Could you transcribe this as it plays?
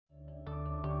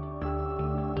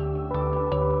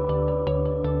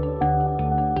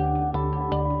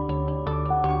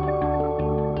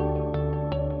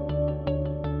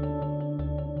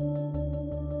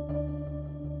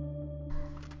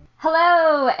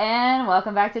and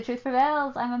welcome back to Truth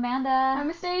Prevails. I'm Amanda. I'm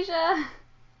Anastasia.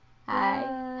 Hi.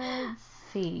 Good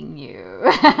seeing you.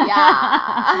 Yeah.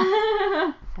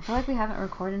 I feel like we haven't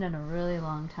recorded in a really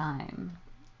long time.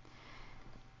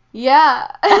 Yeah.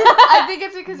 I think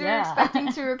it's because we were Yeah.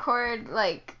 expecting to record,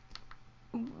 like,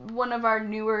 one of our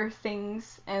newer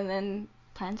things, and then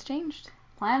plans changed.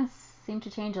 Plans seem to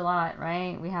change a lot,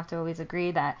 right? We have to always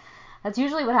agree that that's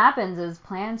usually what happens is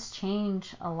plans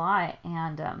change a lot,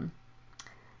 and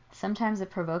sometimes it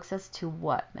provokes us to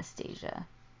what, Anastasia?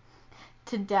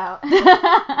 To doubt.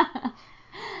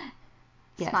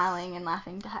 Yes. Smiling and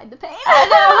laughing to hide the pain.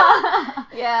 I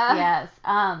know. Yeah. Yes.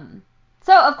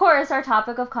 So, of course, our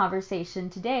topic of conversation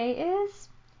today is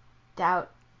Doubt.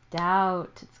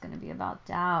 doubt. It's going to be about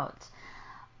doubt.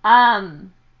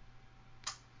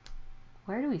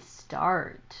 Where do we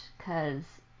start? Because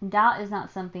doubt is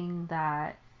not something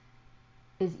that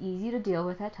is easy to deal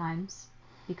with at times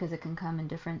because it can come in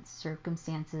different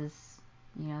circumstances,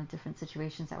 different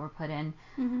situations that we're put in.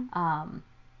 Mm-hmm.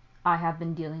 I have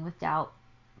been dealing with doubt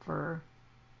for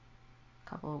a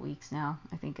couple of weeks now,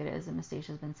 I think it is, and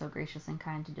Anastasia's been so gracious and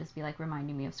kind to just be like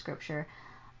reminding me of scripture.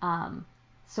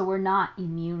 So we're not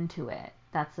immune to it.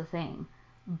 That's the thing.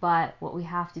 But what we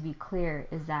have to be clear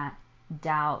is that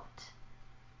doubt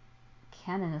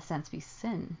can, in a sense, be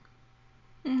sin.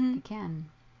 Mm-hmm. It can,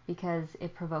 because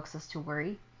it provokes us to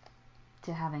worry,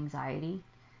 to have anxiety,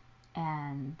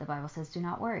 and the Bible says do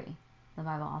not worry. The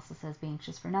Bible also says be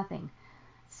anxious for nothing.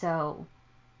 So,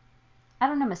 I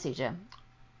don't know, Anastasia,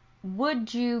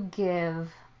 would you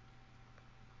give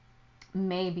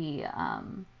maybe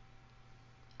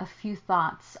a few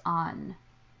thoughts on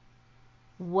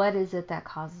what is it that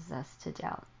causes us to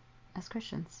doubt as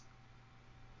Christians?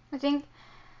 I think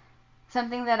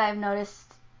something that I've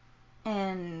noticed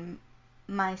in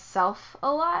myself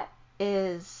a lot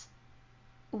is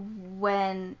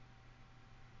when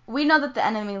we know that the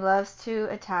enemy loves to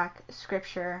attack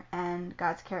scripture and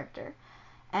God's character.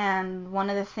 And one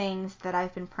of the things that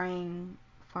I've been praying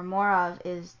for more of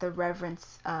is the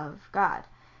reverence of God.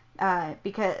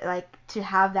 Because, like, to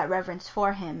have that reverence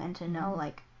for him and to know,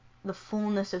 like, the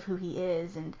fullness of who he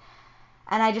is. And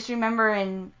I just remember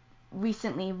in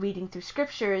recently reading through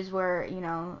scriptures where,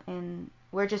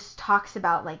 where it just talks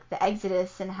about, like, the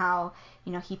Exodus and how,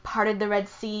 he parted the Red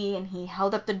Sea and he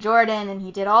held up the Jordan and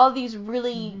he did all these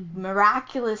really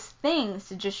miraculous things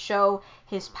to just show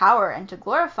his power and to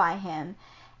glorify him.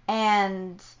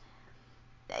 And,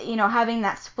 having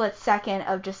that split second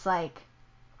of just like,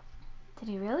 did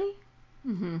he really?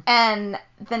 Mm-hmm. And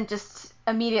then just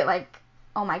immediate like,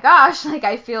 oh my gosh, like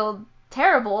I feel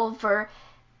terrible for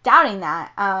doubting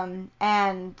that.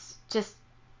 And just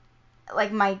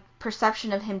like my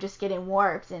perception of him just getting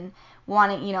warped and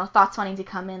wanting, thoughts wanting to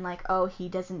come in like, oh, he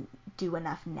doesn't do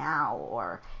enough now,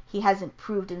 or he hasn't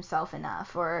proved himself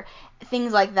enough, or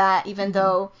things like that, even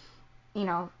though,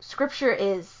 scripture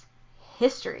is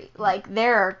history. Like,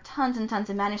 there are tons and tons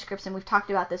of manuscripts, and we've talked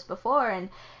about this before, and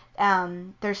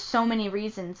there's so many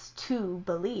reasons to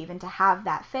believe and to have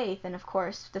that faith, and of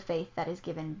course, the faith that is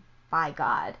given by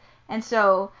God. And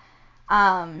so,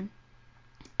 I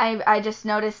just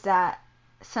noticed that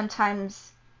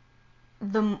sometimes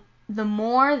the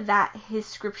more that his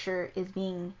scripture is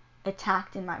being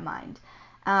attacked in my mind,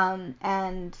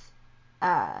 and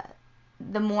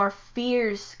the more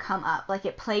fears come up. Like,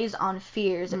 it plays on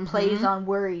fears, it plays on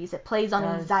worries, it plays on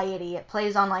anxiety, it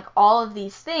plays on like all of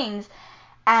these things,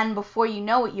 and before you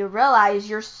know it, you realize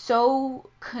you're so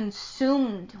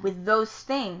consumed with those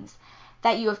things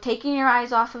that you have taken your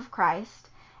eyes off of Christ,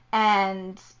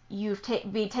 and you've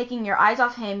be taking your eyes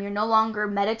off him. You're no longer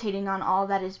meditating on all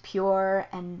that is pure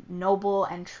and noble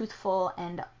and truthful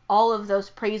and all of those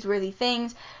praiseworthy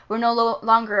things. We're no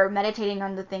longer meditating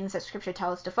on the things that scripture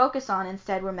tells us to focus on.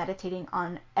 Instead, we're meditating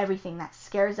on everything that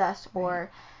scares us or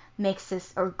makes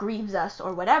us or grieves us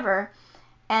or whatever.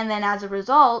 And then as a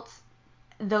result,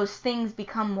 those things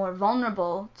become more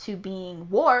vulnerable to being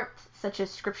warped, such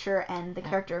as scripture and the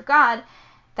character of God,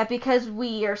 that because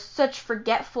we are such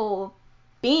forgetful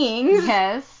beings,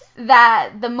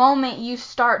 that the moment you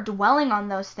start dwelling on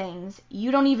those things,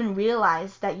 you don't even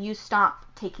realize that you stop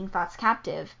taking thoughts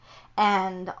captive,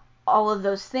 and all of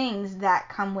those things that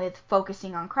come with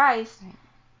focusing on Christ,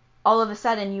 all of a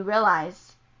sudden you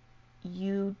realize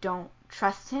you don't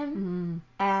trust him,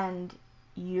 and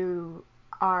you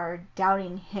are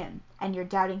doubting him, and you're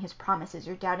doubting his promises,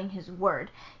 you're doubting his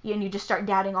word, and you just start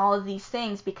doubting all of these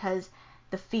things because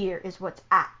the fear is what's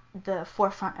at the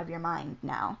forefront of your mind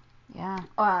now.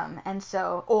 And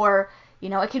so, or,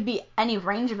 it could be any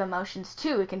range of emotions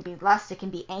too. It can be lust, it can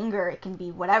be anger, it can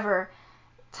be whatever.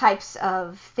 types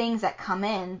of things that come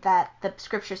in that the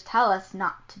scriptures tell us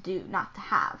not to do, not to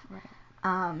have. Right.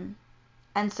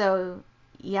 And so,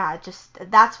 yeah, just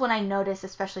that's when I notice,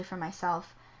 especially for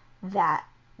myself, that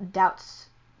doubts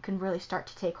can really start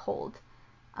to take hold.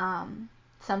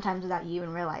 Sometimes without you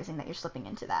even realizing that you're slipping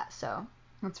into that. So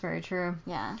that's very true.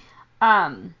 yeah.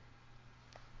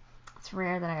 It's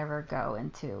rare that I ever go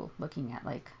into looking at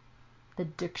like the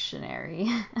dictionary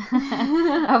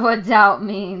of what doubt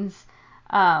means.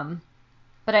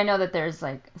 But I know that there's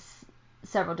like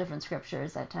several different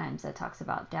scriptures at times that talks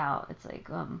about doubt. It's like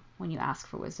when you ask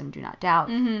for wisdom, do not doubt.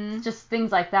 Mm-hmm. It's just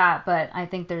things like that. But I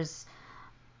think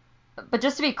but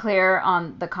just to be clear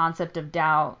on the concept of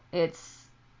doubt, it's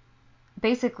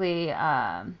basically,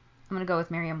 I'm going to go with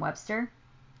Merriam-Webster.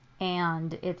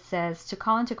 And it says to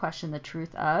call into question the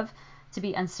truth of, to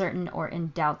be uncertain or in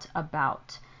doubt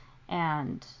about.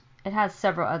 And it has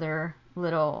several other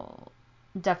little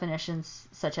definitions,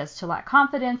 such as to lack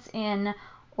confidence in,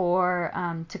 or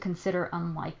to consider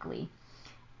unlikely.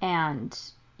 And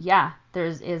yeah, there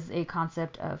is a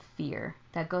concept of fear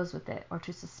that goes with it, or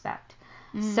to suspect.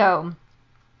 Mm. So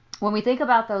when we think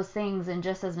about those things, and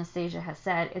just as Nastasia has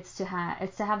said, it's to have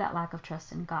that lack of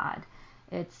trust in God.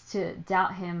 It's to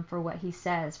doubt him for what he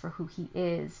says, for who he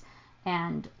is.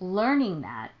 And learning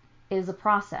that is a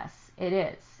process. It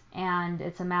is. And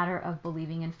it's a matter of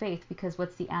believing in faith, because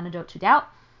what's the antidote to doubt?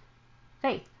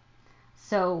 Faith.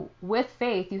 So with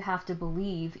faith, you have to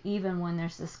believe even when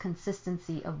there's this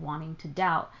consistency of wanting to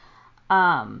doubt.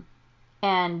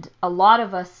 And a lot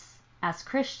of us as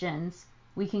Christians,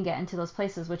 we can get into those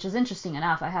places, which is interesting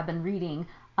enough. I have been reading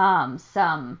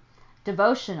some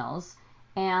devotionals,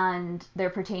 and they're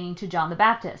pertaining to John the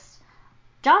Baptist.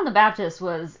 John the Baptist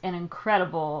was an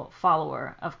incredible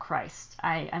follower of Christ.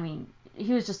 I mean,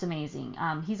 he was just amazing.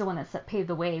 He's the one that paved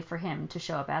the way for him to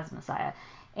show up as Messiah.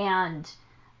 And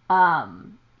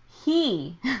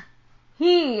he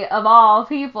of all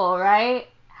people, right,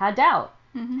 had doubt.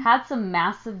 Mm-hmm. Had some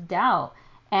massive doubt.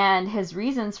 And his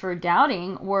reasons for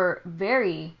doubting were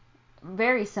very,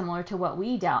 very similar to what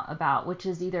we doubt about, which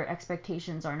is either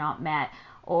expectations are not met,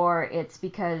 or it's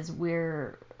because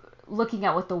we're looking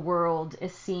at what the world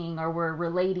is seeing, or we're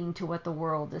relating to what the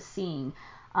world is seeing.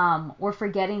 We're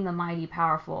forgetting the mighty,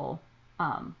 powerful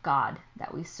God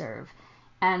that we serve.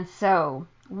 And so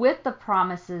with the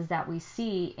promises that we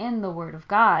see in the Word of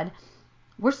God,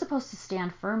 we're supposed to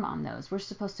stand firm on those. We're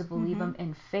supposed to believe them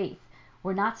in faith.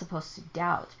 We're not supposed to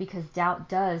doubt, because doubt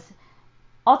does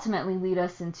ultimately lead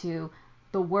us into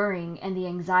the worrying and the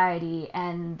anxiety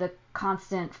and the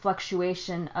constant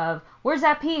fluctuation of, where's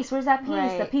that peace? Where's that peace?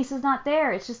 Right. The peace is not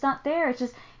there. It's just not there.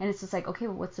 And it's just like, okay,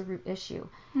 well, what's the root issue?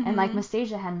 Mm-hmm. And like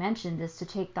Nastasia had mentioned, is to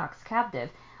take thoughts captive.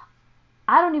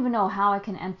 I don't even know how I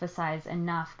can emphasize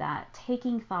enough that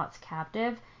taking thoughts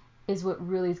captive is what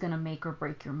really is going to make or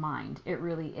break your mind. It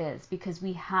really is, because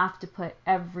we have to put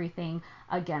everything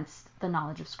against the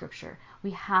knowledge of Scripture.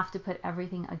 We have to put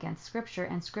everything against Scripture,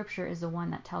 and Scripture is the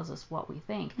one that tells us what we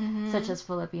think, such as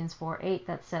Philippians 4:8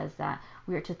 that says that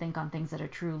we are to think on things that are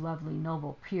true, lovely,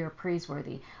 noble, pure,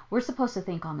 praiseworthy. We're supposed to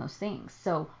think on those things.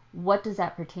 So what does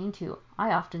that pertain to?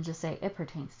 I often just say it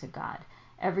pertains to God.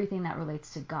 Everything that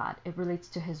relates to God, it relates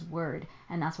to his word,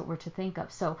 and that's what we're to think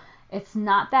of. So it's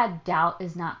not that doubt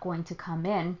is not going to come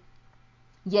in,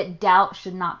 yet doubt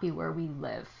should not be where we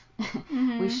live.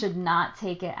 We should not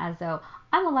take it as though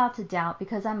I'm allowed to doubt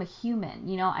because I'm a human.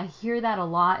 You know, I hear that a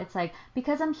lot. It's like,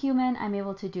 because I'm human, I'm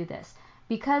able to do this.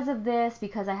 Because of this,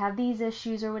 because I have these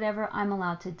issues or whatever, I'm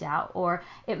allowed to doubt, or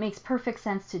it makes perfect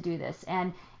sense to do this.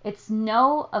 And it's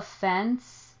no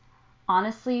offense,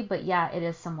 honestly, but yeah, it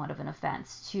is somewhat of an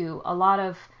offense to a lot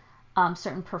of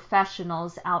certain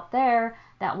professionals out there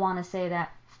that want to say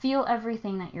that feel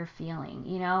everything that you're feeling.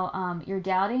 You know, you're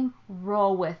doubting,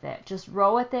 roll with it. Just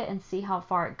roll with it and see how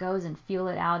far it goes and feel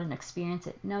it out and experience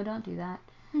it. No, don't do that.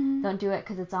 Don't do it,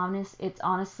 because it's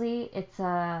honestly, it's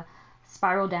a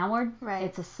spiral downward. Right.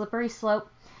 It's a slippery slope.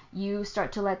 You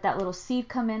start to let that little seed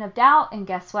come in of doubt, and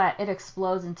guess what? It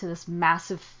explodes into this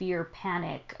massive fear,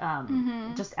 panic,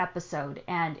 just episode.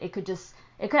 And it could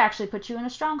actually put you in a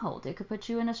stronghold. It could put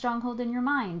you in a stronghold in your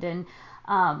mind. And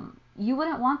you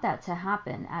wouldn't want that to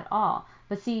happen at all.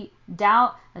 But see,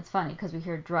 doubt, that's funny, because we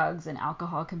hear drugs and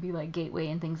alcohol can be like gateway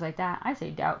and things like that. I say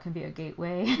doubt can be a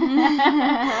gateway.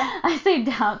 I say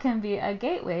doubt can be a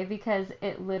gateway because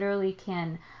it literally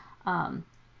can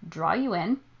draw you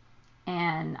in.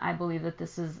 And I believe that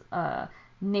this is a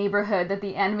neighborhood that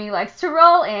the enemy likes to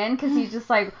roll in, because he's just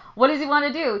like, what does he want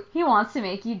to do? He wants to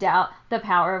make you doubt the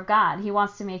power of God. He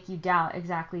wants to make you doubt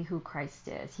exactly who Christ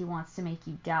is. He wants to make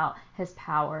you doubt his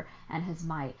power and his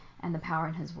might and the power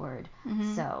in his word.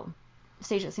 Mm-hmm. So,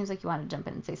 Stacia, it seems like you want to jump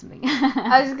in and say something.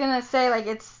 I was gonna say, like,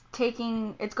 it's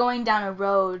going down a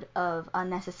road of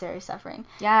unnecessary suffering.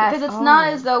 Yes. Because it's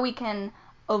not as though we can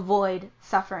avoid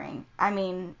suffering. I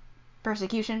mean,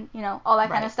 persecution, all that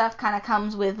kind of stuff kind of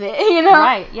comes with it,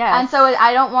 Right, yes. And so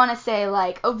I don't want to say,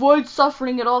 like, avoid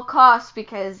suffering at all costs,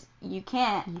 because you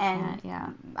can't.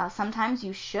 Sometimes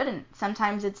you shouldn't.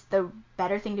 Sometimes it's the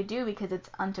better thing to do because it's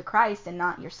unto Christ and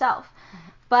not yourself. Mm-hmm.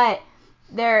 But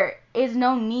there is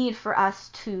no need for us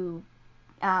to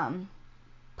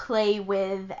play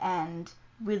with and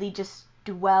really just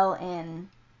dwell in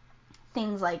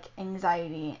things like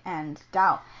anxiety and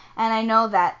doubt. And I know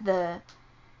that the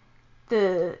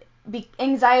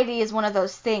anxiety is one of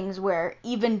those things where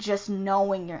even just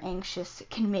knowing you're anxious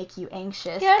can make you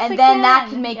anxious. Yes, and then can. That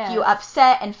can make you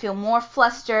upset and feel more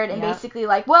flustered and basically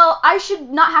like, well, I should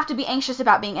not have to be anxious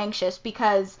about being anxious,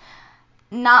 because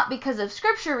not because of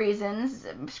scriptural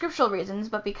reasons,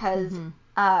 but because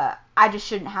I just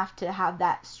shouldn't have to have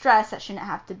that stress. That shouldn't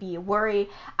have to be a worry.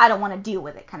 I don't want to deal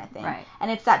with it, kind of thing. Right.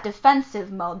 And it's that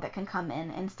defensive mode that can come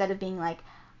in instead of being like,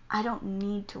 I don't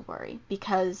need to worry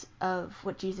because of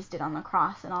what Jesus did on the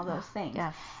cross and all those things.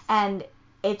 Yes. And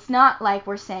it's not like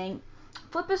we're saying,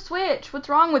 flip a switch, what's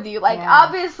wrong with you? Like,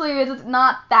 obviously it's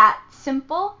not that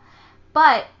simple.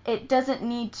 But it doesn't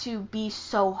need to be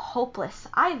so hopeless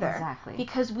either. Exactly.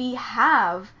 Because we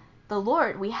have the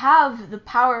Lord. We have the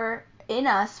power in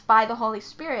us by the Holy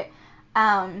Spirit.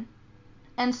 And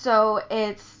so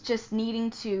it's just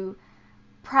needing to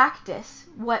practice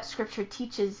what Scripture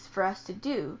teaches for us to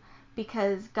do.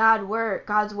 Because God's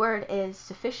word is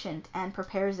sufficient and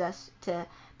prepares us to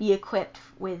be equipped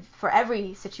for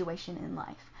every situation in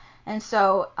life. And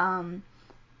so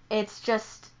it's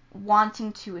just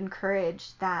wanting to encourage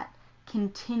that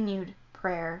continued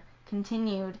prayer,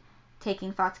 continued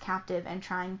taking thoughts captive and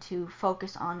trying to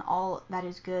focus on all that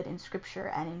is good in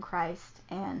Scripture and in Christ,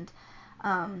 and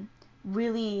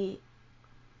really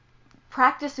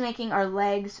practice making our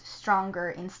legs stronger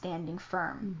in standing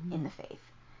firm in the faith.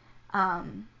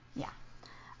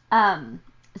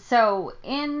 So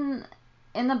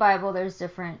in the Bible, there's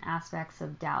different aspects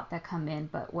of doubt that come in,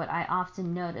 but what I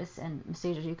often notice, and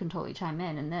Stacia, you can totally chime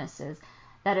in this, is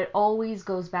that it always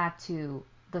goes back to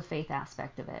the faith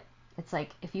aspect of it. It's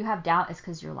like, if you have doubt, it's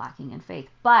because you're lacking in faith.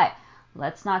 But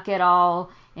let's not get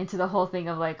all into the whole thing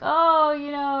of like, oh,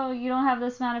 you don't have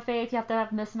this amount of faith, you have to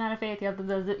have this amount of faith, you have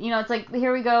to, it's like,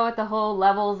 here we go with the whole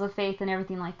levels of faith and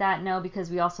everything like that. No, because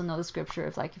we also know the scripture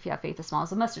of like, if you have faith as small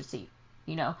as a mustard seed,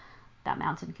 that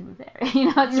mountain can move there. It's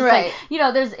just right.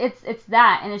 like, it's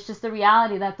that, and it's just the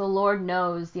reality that the Lord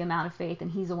knows the amount of faith,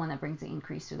 and he's the one that brings the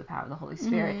increase through the power of the Holy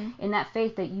Spirit in that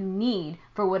faith that you need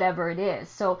for whatever it is.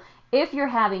 So if you're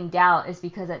having doubt, it's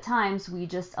because at times we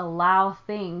just allow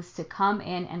things to come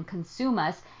in and consume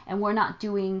us, and we're not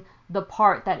doing the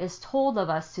part that is told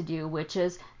of us to do, which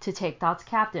is to take thoughts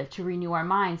captive, to renew our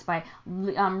minds by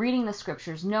reading the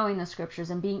scriptures, knowing the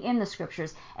scriptures, and being in the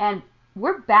scriptures. And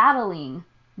we're battling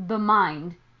the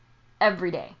mind every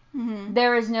day.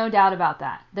 There is no doubt about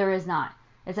that. There is not.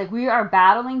 It's like we are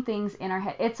battling things in our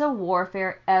head. It's a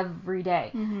warfare every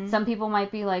day. Some people might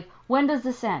be like, when does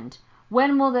this end?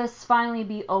 When will this finally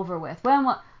be over with?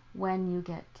 When you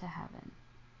get to heaven.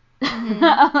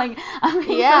 I'm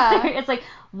being so serious. It's like,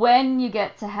 when you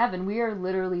get to heaven, we are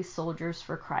literally soldiers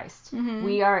for Christ.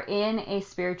 We are in a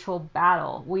spiritual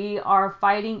battle. We are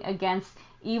fighting against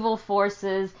evil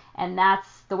forces, and that's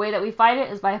the way that we fight it,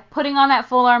 is by putting on that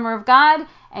full armor of God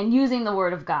and using the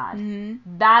word of God.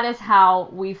 That is how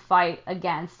we fight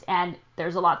against, and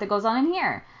there's a lot that goes on in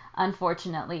here.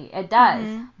 Unfortunately, it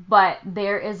does. But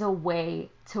there is a way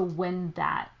to win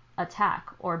that attack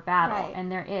or battle,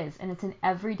 and there is, and it's an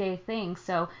everyday thing.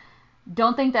 So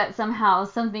don't think that somehow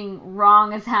something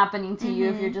wrong is happening to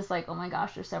you if you're just like, oh my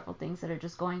gosh, there's several things that are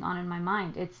just going on in my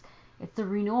mind. It's the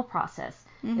renewal process.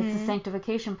 It's the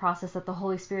sanctification process that the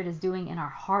Holy Spirit is doing in our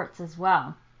hearts as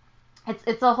well.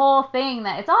 It's a whole thing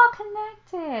that it's all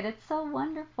connected. It's so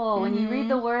wonderful when you read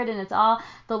the word, and it's all,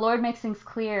 the Lord makes things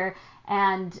clear.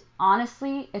 And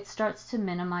honestly, it starts to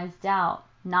minimize doubt.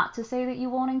 Not to say that you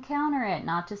won't encounter it.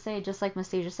 Not to say, just like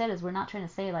Nastasia said, is we're not trying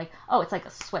to say like, oh, it's like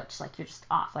a switch, like you're just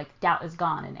off, like doubt is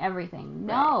gone and everything.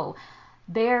 No.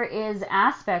 There is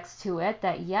aspects to it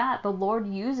that, the Lord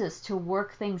uses to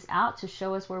work things out, to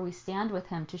show us where we stand with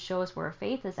him, to show us where our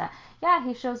faith is at.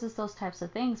 He shows us those types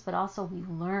of things, but also we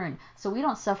learn. So we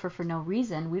don't suffer for no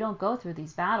reason. We don't go through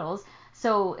these battles.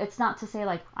 So it's not to say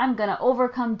like, I'm going to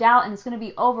overcome doubt and it's going to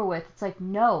be over with. It's like,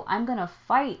 no, I'm going to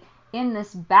fight in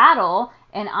this battle,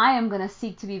 and I am going to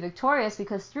seek to be victorious,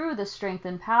 because through the strength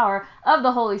and power of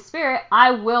the Holy Spirit,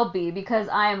 I will be, because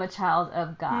I am a child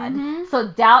of God. Mm-hmm. So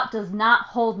doubt does not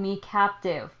hold me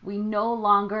captive. We no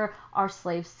longer are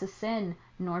slaves to sin,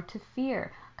 nor to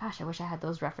fear. Gosh, I wish I had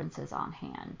those references on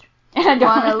hand. Want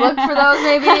to look for those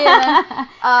maybe? And then,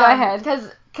 Go ahead.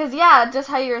 Because, yeah, just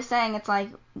how you were saying, it's like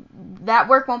that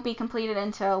work won't be completed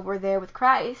until we're there with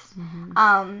Christ.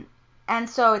 Mm-hmm. And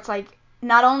so it's like,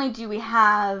 not only do we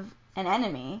have an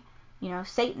enemy,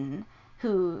 Satan,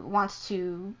 who wants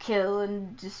to kill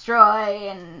and destroy,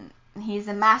 and he's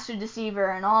a master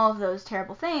deceiver and all of those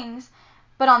terrible things,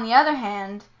 but on the other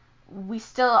hand, we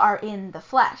still are in the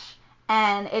flesh.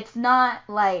 And it's not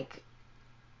like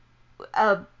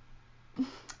a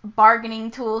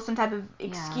bargaining tool, some type of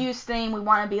excuse thing. We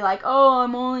want to be like, oh,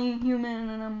 I'm only human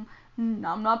and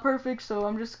I'm not perfect, so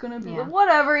I'm just gonna be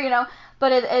whatever,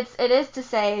 But it is to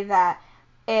say that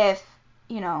if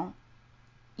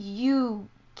you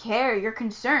care, you're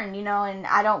concerned, and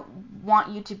I don't want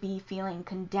you to be feeling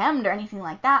condemned or anything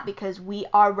like that, because we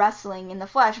are wrestling in the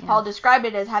flesh. Yes. Paul described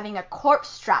it as having a corpse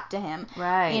strapped to him,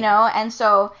 right? And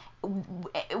so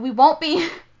we won't be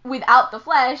without the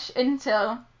flesh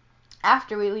until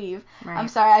after we leave. Right. I'm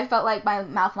sorry, I felt like my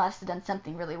mouth must have done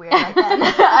something really weird right then.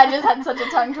 I just had such a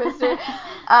tongue twister.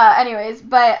 Anyways,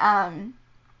 but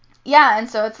yeah, and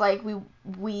so it's like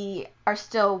we are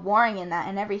still warring in that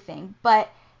and everything, but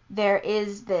there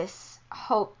is this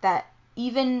hope that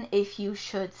even if you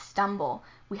should stumble,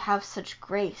 we have such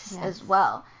grace as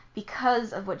well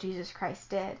because of what Jesus Christ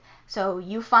did. So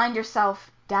you find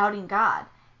yourself doubting God,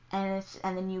 and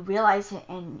then you realize it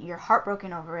and you're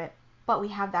heartbroken over it, but we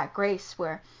have that grace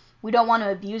where we don't want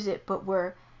to abuse it, but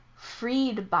we're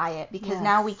freed by it, because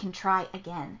now we can try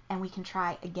again, and we can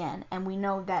try again, and we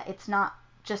know that it's not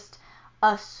just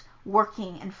us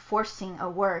working and forcing a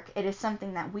work. It is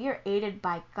something that we are aided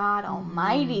by God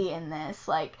Almighty in this.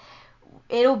 Like,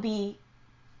 it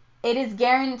is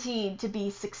guaranteed to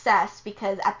be success,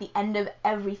 because at the end of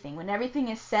everything, when everything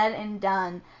is said and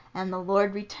done and the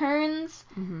Lord returns,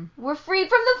 we're freed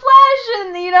from the flesh,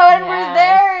 and and we're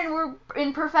there, and we're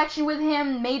in perfection with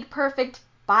Him, made perfect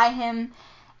by Him,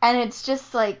 and it's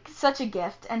just like such a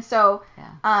gift. And so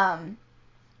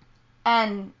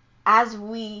and as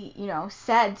we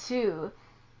said too,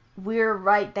 we're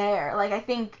right there. Like, I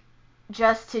think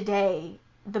just today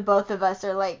the both of us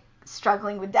are like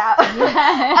struggling with doubt.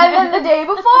 And then the day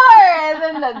before, and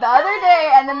then the other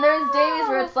day, and then there's days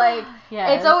where it's like,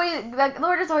 it's always, the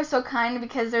Lord is always so kind,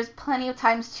 because there's plenty of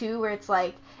times too where it's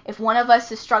like, if one of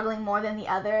us is struggling more than the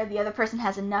other person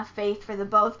has enough faith for the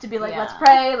both to be like, let's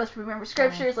pray, let's remember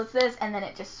scriptures, let's this, and then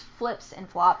it just flips and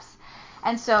flops.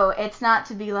 And so it's not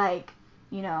to be like,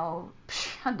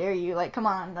 how dare you, like, come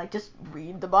on, like, just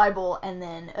read the Bible, and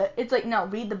then it's like, no,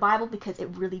 read the Bible, because it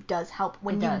really does help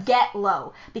when you get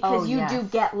low, because you do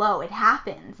get low, it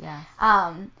happens.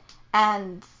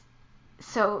 And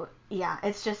so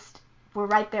it's just, we're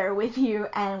right there with you,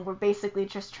 and we're basically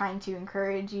just trying to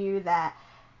encourage you that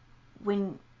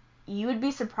when you would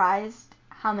be surprised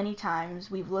how many times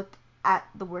we've looked at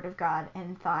the Word of God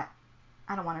and thought,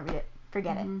 I don't want to read it.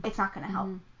 Forget it. It's not going to help.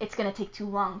 It's going to take too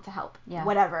long to help.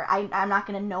 Whatever. I'm not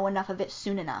going to know enough of it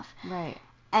soon enough. Right.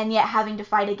 And yet having to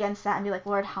fight against that and be like,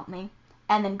 Lord, help me.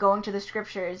 And then going to the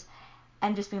scriptures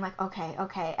and just being like, okay.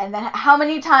 And then how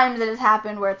many times it has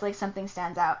happened where it's like something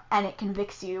stands out and it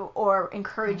convicts you or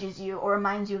encourages you or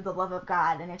reminds you of the love of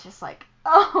God. And it's just like,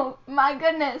 oh my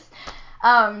goodness.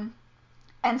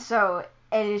 And so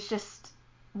it is just,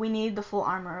 we need the full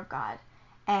armor of God.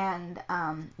 And,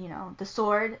 the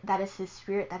sword, that is His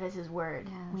Spirit, that is His Word.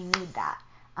 Yes. We need that.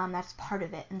 That's part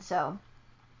of it. And so,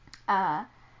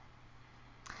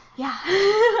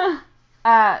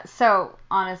 so,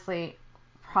 honestly,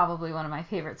 probably one of my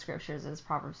favorite scriptures is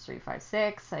Proverbs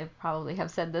 3:5-6. I probably have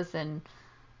said this in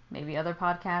maybe other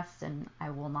podcasts, and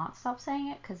I will not stop saying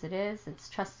it, because it's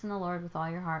trust in the Lord with all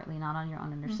your heart, lean not on your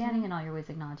own understanding, in all your ways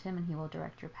acknowledge Him, and He will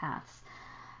direct your paths.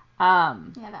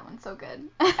 That one's so good.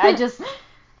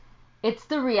 It's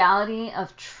the reality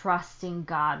of trusting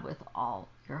God with all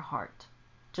your heart.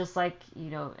 Just like,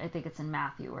 I think it's in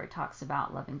Matthew where it talks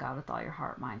about loving God with all your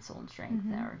heart, mind, soul, and strength.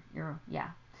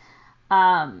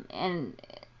 And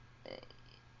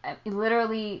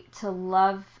literally to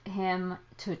love Him,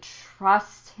 to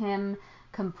trust Him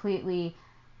completely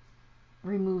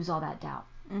removes all that doubt.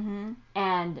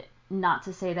 And not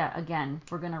to say that, again,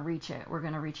 we're going to reach it. We're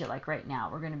going to reach it like right now.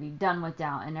 We're going to be done with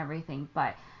doubt and everything.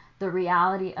 But the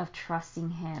reality of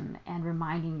trusting Him and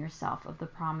reminding yourself of the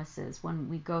promises when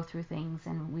we go through things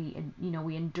and we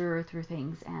endure through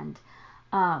things, and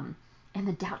and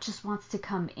the doubt just wants to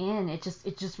come in. It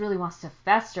just really wants to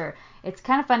fester. It's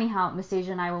kind of funny how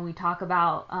Mistasia and I, when we talk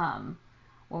about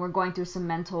when we're going through some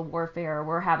mental warfare, or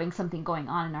we're having something going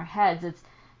on in our heads, it's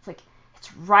like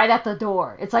it's right at the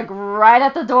door. It's like right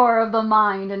at the door of the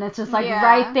mind, and it's just like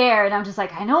right there. And I'm just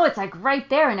like, I know it's like right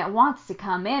there, and it wants to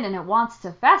come in, and it wants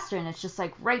to fester, and it's just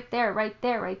like right there, right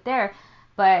there, right there.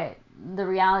 But the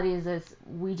reality is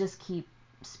we just keep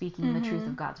speaking the truth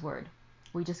of God's word.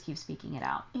 We just keep speaking it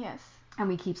out. Yes. And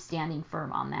we keep standing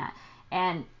firm on that.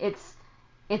 And it's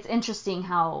interesting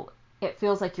how it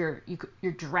feels like you're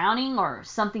drowning, or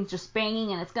something's just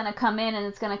banging, and it's gonna come in, and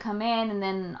it's gonna come in, and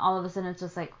then all of a sudden it's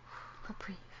just like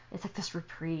reprieve. It's like this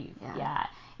reprieve. Yeah.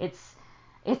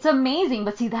 It's amazing.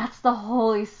 But see, that's the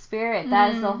Holy Spirit.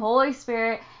 That is the Holy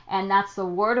Spirit, and that's the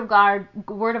Word of God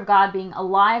being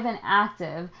alive and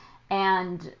active,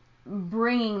 and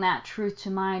bringing that truth to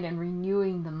mind and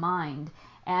renewing the mind.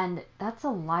 And that's a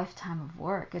lifetime of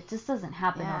work. It just doesn't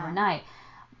happen overnight.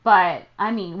 But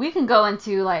I mean, we can go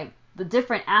into like the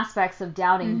different aspects of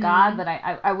doubting God, but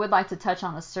I would like to touch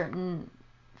on a certain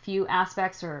few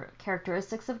aspects or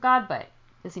characteristics of God, but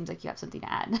it seems like you have something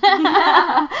to add.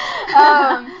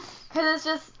 Because it's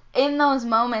just in those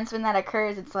moments when that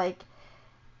occurs,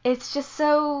 it's just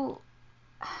so,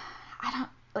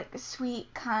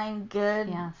 sweet, kind,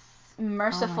 good,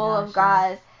 merciful of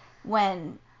God,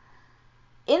 when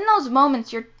in those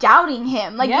moments you're doubting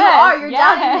him. You're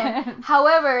doubting him.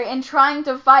 However, in trying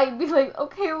to fight, be like,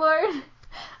 okay, Lord,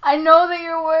 I know that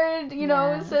your word,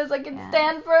 says I can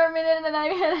stand for a minute, and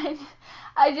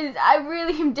I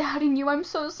really am doubting you. I'm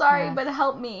so sorry, but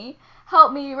help me.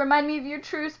 Help me. Remind me of your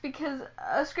truth, because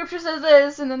Scripture says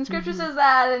this, and then Scripture says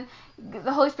that, and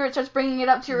the Holy Spirit starts bringing it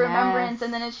up to your remembrance,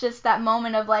 and then it's just that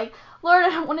moment of like, Lord, I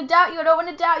don't want to doubt you. I don't want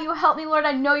to doubt you. Help me, Lord.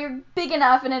 I know you're big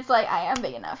enough, and it's like, I am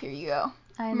big enough. Here you go.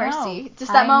 I know. Mercy.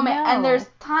 Just that moment. And there's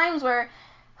times where,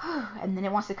 and then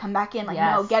it wants to come back in, like,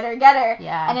 no, get her.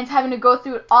 Yeah. And it's having to go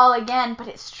through it all again, but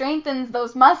it strengthens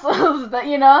those muscles that,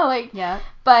 Yeah.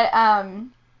 But,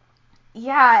 and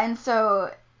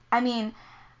so, I mean,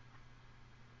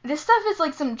 this stuff is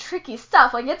like some tricky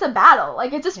stuff. Like, it's a battle.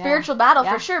 Like, it's a spiritual battle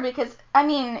for sure, because, I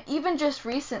mean, even just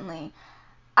recently,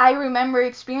 I remember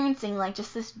experiencing, like,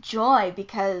 just this joy,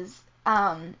 because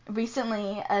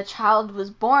recently a child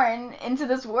was born into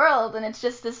this world, and it's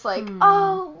just this like,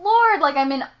 oh Lord, like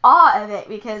I'm in awe of it,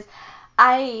 because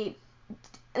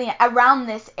around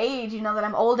this age, that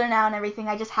I'm older now and everything,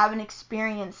 I just haven't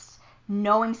experienced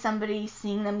knowing somebody,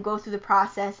 seeing them go through the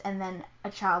process, and then a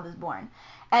child is born.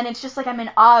 And it's just like I'm in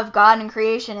awe of God and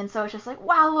creation, and so it's just like,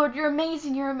 wow, Lord, you're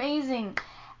amazing.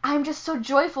 I'm just so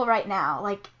joyful right now,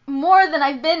 like more than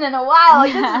I've been in a while.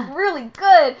 Like, this is really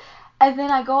good. And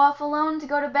then I go off alone to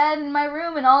go to bed in my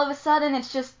room, and all of a sudden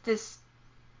it's just this,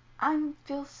 I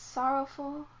feel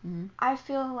sorrowful. I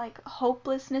feel like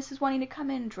hopelessness is wanting to come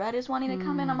in. Dread is wanting to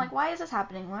come in. I'm like, why is this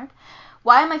happening, Lord?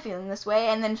 Why am I feeling this way?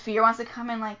 And then fear wants to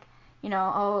come in, like,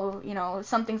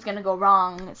 something's going to go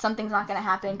wrong. Something's not going to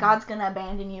happen. God's going to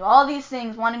abandon you. All these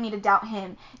things wanting me to doubt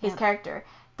him, his character.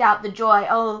 Doubt the joy.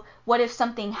 Oh, what if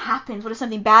something happens? What if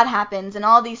something bad happens? And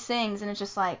all these things. And it's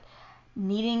just like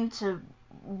needing to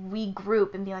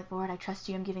regroup and be like, Lord, I trust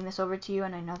you. I'm giving this over to you,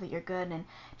 and I know that you're good. And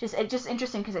it's just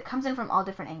interesting, because it comes in from all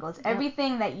different angles.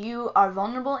 Everything that you are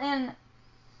vulnerable in,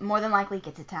 more than likely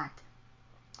gets attacked.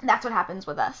 That's what happens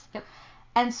with us.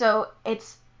 And so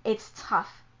it's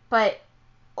tough, but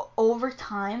over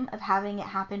time of having it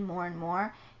happen more and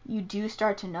more, you do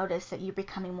start to notice that you're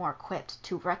becoming more equipped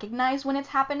to recognize when it's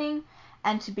happening,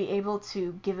 and to be able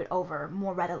to give it over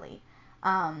more readily.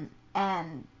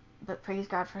 But praise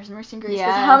God for his mercy and grace,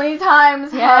 because how many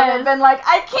times have I been like,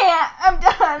 I can't, I'm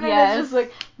done, and it's just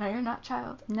like, no, you're not,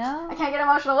 child. No. I can't get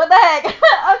emotional. What the heck?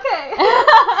 Okay.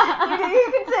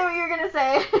 you can say what you're going to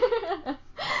say.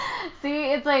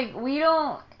 See, it's like,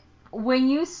 when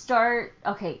you start,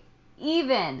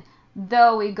 even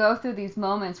though we go through these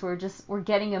moments where we're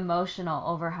getting emotional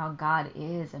over how God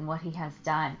is and what he has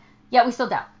done, yet we still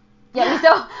doubt. Yeah,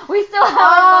 we still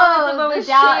have moments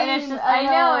of doubt, and it's just, I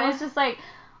know, and it's just like,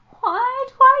 why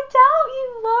do I doubt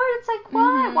you, Lord? It's like,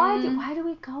 why? Why do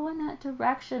we go in that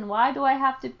direction? Why do I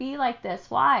have to be like this?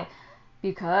 Why?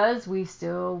 Because we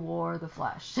still war the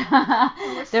flesh.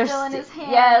 We're still in his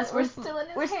hands. Yes, we're still in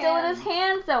his hands. We're still in his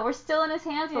hands, though. We're still in his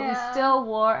hands, but we still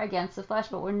war against the flesh.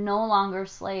 But we're no longer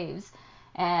slaves.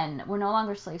 And we're no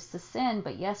longer slaves to sin,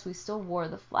 but yes, we still war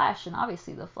the flesh, and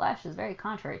obviously the flesh is very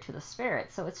contrary to the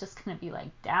spirit, so it's just going to be like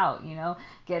doubt,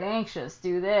 get anxious,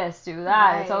 do this, do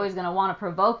that. Right. It's always going to want to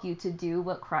provoke you to do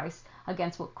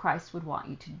against what Christ would want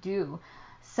you to do.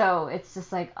 So it's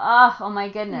just like, oh my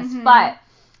goodness. But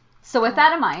So with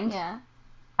that in mind, Yeah.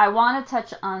 I want to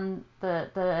touch on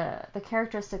the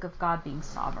characteristic of God being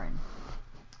sovereign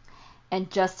and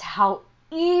just how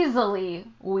easily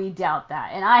we doubt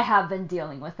that. And I have been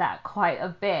dealing with that quite a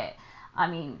bit. I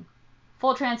mean,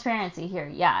 full transparency here.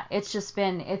 Yeah, it's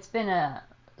been a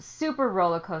super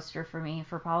roller coaster for me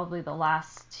for probably the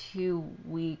last 2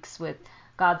 weeks with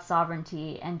God's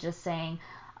sovereignty and just saying,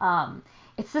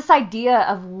 it's this idea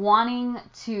of wanting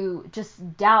to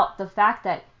just doubt the fact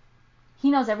that he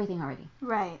knows everything already.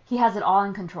 Right. He has it all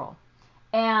in control.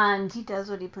 And he does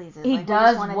what he pleases. He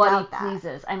does what he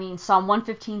pleases. I mean, Psalm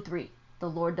 115:3, the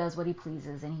Lord does what he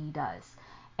pleases, and he does.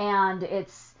 And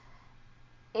it's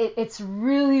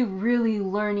really, really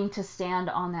learning to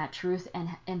stand on that truth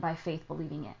and by faith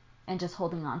believing it and just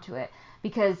holding on to it.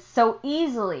 Because so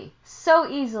easily,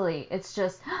 it's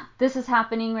just, this is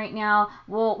happening right now.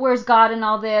 Well, where's God in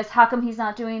all this? How come he's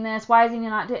not doing this? Why is he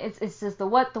not doing it? It's just the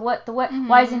what. Mm-hmm.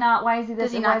 Why is he not? Why is he this?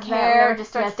 Does he not care? Just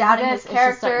starts doubting his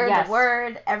character, the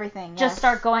word, everything. Just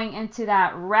start going into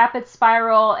that rapid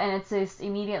spiral, and it's just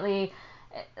immediately,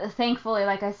 thankfully,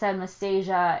 like I said,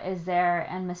 Mastasia is there,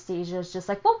 and Mastasia is just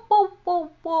like,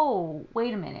 whoa,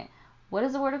 wait a minute. What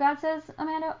does the Word of God says,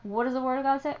 Amanda? What does the Word of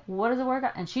God say? What does the Word of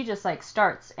God? And she just like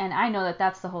starts, and I know that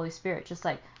that's the Holy Spirit, just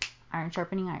like iron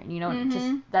sharpening iron. You know, mm-hmm. just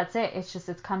that's it. It's just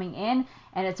it's coming in,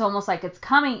 and it's almost like it's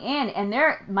coming in, and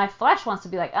my flesh wants to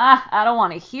be like, I don't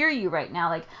want to hear you right now.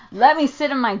 Like, let me sit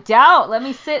in my doubt. Let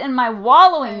me sit in my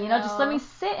wallowing. Just let me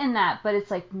sit in that. But it's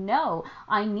like, no,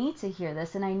 I need to hear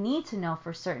this, and I need to know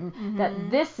for certain mm-hmm. that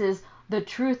this is the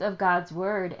truth of God's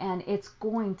word, and it's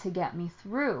going to get me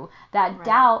through. That right.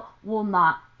 Doubt will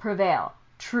not prevail.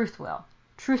 Truth will.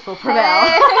 Truth will prevail.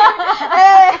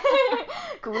 Hey.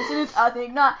 Coincidence? I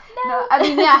think not. No. I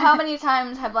mean, yeah, how many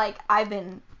times have, like, I've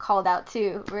been called out,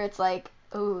 too, where it's like,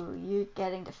 oh, you're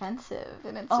getting defensive,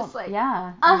 and it's just like,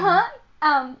 yeah. Yeah.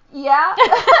 And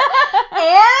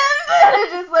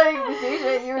it's just like,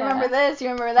 Mastasia, you remember this, you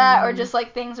remember that, mm-hmm. or just,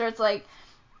 like, things where it's like,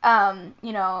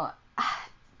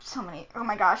 so many. Oh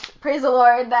my gosh. Praise the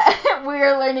Lord that we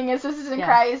are learning as sisters in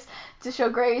Christ to show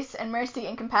grace and mercy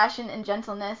and compassion and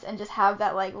gentleness and just have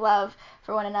that, like, love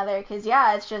for one another. Because,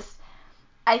 it's just,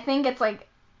 I think it's, like,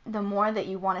 the more that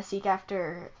you want to seek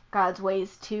after God's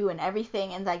ways, too, and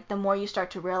everything, and, like, the more you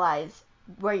start to realize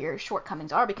where your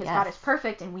shortcomings are, because God is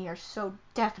perfect, and we are so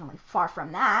definitely far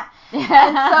from that. And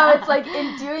so it's like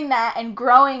in doing that and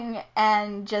growing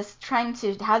and just trying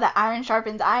to how the iron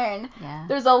sharpens iron,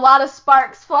 there's a lot of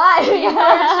sparks flying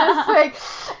where it's just like,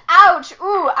 ouch,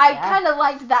 ooh, I kind of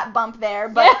liked that bump there,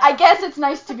 but I guess it's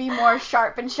nice to be more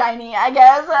sharp and shiny, I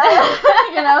guess. So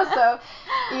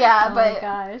oh but my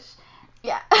gosh.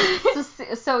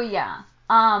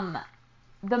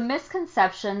 The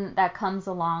misconception that comes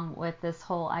along with this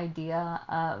whole idea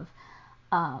of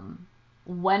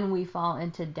when we fall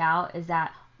into doubt is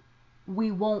that we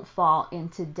won't fall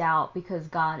into doubt because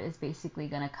God is basically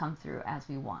going to come through as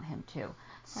we want him to.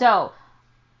 So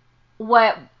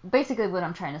what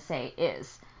I'm trying to say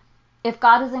is, if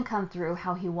God doesn't come through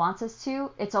how he wants us to,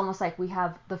 it's almost like we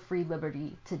have the free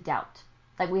liberty to doubt.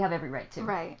 Like, we have every right to.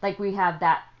 Right. Like, we have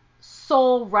that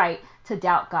sole right to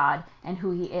doubt God and who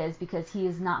he is, because he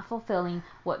is not fulfilling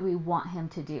what we want him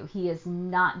to do. He is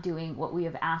not doing what we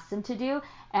have asked him to do.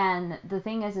 And the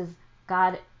thing is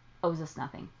God owes us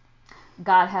nothing.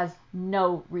 God has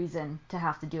no reason to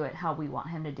have to do it how we want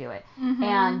him to do it. Mm-hmm.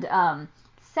 And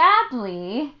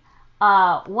sadly,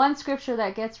 one scripture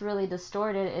that gets really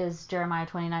distorted is Jeremiah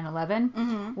 29:11,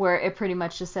 mm-hmm. where it pretty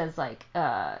much just says, like,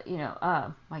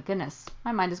 my goodness,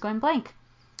 my mind is going blank.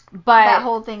 But that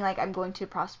whole thing, like, I'm going to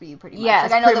prosper you, pretty much. Yeah,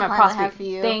 like, I know the plans I have for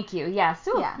you. Thank you. Yes.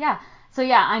 Ooh, yeah. So,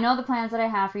 I know the plans that I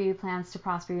have for you, plans to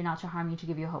prosper you, not to harm you, to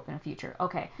give you hope in a future.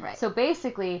 Okay. Right. So,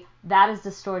 basically, that is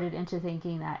distorted into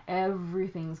thinking that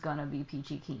everything's going to be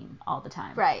peachy keen all the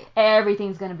time. Right.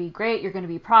 Everything's going to be great. You're going to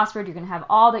be prospered. You're going to have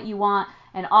all that you want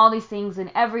and all these things and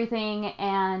everything.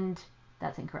 And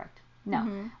that's incorrect. No.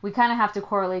 Mm-hmm. We kind of have to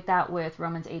correlate that with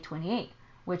Romans 8:28,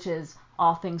 which is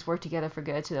all things work together for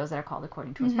good to those that are called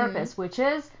according to his mm-hmm. purpose, which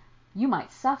is you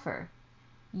might suffer.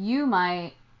 You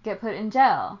might get put in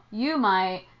jail. You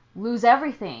might lose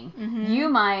everything. Mm-hmm. You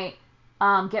might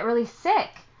get really sick.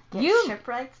 Get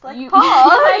shipwrecked like Paul. You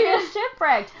might get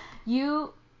shipwrecked.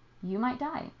 You might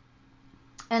die.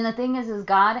 And the thing is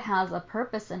God has a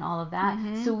purpose in all of that.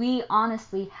 Mm-hmm. So we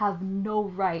honestly have no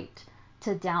right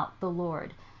to doubt the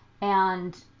Lord.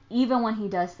 And even when he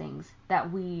does things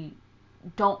that we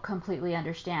don't completely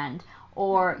understand,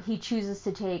 or he chooses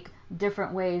to take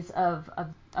different ways of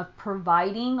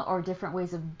providing or different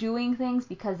ways of doing things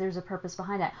because there's a purpose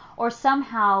behind that, or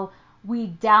somehow we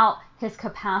doubt his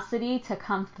capacity to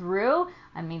come through.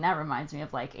 I mean, that reminds me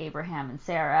of like Abraham and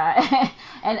Sarah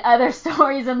and other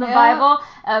stories in the Bible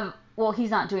of, well, he's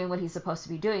not doing what he's supposed to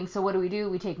be doing. So what do?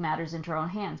 We take matters into our own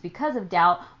hands. Because of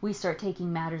doubt, we start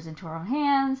taking matters into our own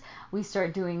hands. We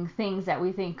start doing things that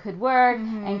we think could work.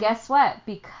 And guess what?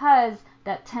 Because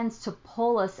that tends to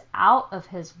pull us out of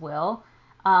his will,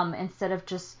 instead of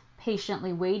just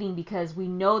patiently waiting, because we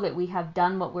know that we have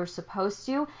done what we're supposed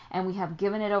to and we have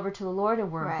given it over to the Lord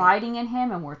and we're abiding in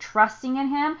him and we're trusting in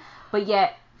him, but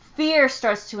yet fear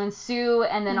starts to ensue,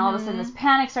 and then all of a sudden this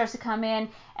panic starts to come in,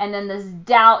 and then this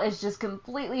doubt is just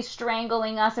completely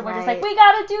strangling us, and we're just like, we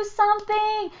gotta do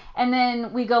something, and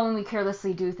then we go and we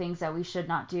carelessly do things that we should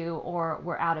not do, or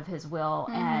we're out of his will,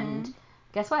 and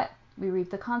guess what? We reap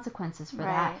the consequences for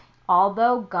that.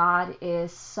 Although God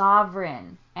is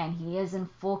sovereign and he is in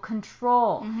full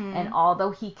control, and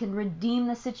although he can redeem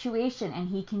the situation and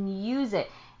he can use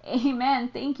it, amen,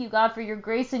 thank you, God, for your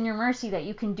grace and your mercy that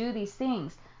you can do these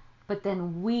things. But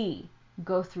then we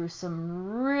go through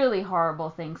some really horrible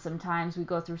things sometimes. We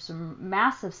go through some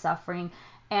massive suffering,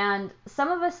 and some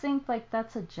of us think like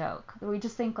that's a joke. We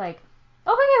just think like,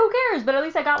 okay, who cares? But at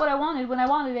least I got what I wanted when I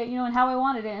wanted it, and how I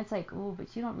wanted it. And it's like, oh,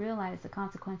 but you don't realize the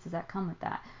consequences that come with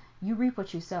that. You reap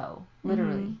what you sow,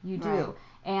 literally. You do.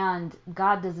 And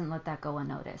God doesn't let that go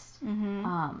unnoticed.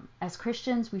 As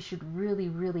Christians, we should really,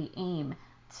 really aim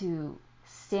to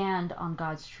stand on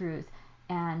God's truth.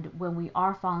 And when we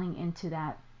are falling into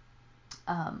that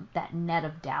that net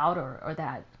of doubt, or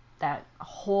that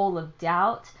hole of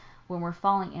doubt, when we're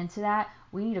falling into that,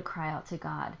 we need to cry out to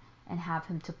God and have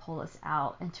him to pull us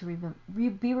out, and to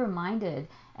be reminded,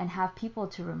 and have people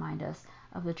to remind us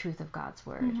of the truth of God's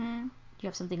word. Do you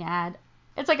have something to add?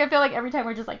 It's like I feel like every time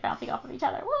we're just like bouncing off of each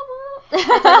other. Woo woo. It's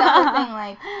like that whole thing,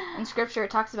 like in scripture it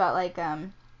talks about like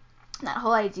that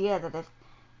whole idea that if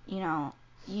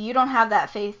you don't have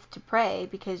that faith to pray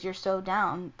because you're so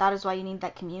down, that is why you need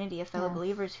that community of fellow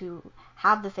believers who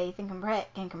have the faith and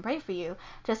can pray for you.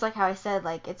 Just like how I said,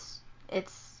 like it's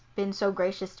been so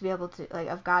gracious to be able to, like,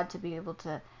 of God to be able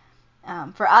to,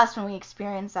 for us, when we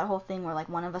experience that whole thing where like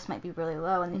one of us might be really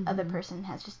low and the other person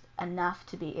has just enough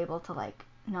to be able to, like,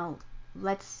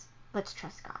 let's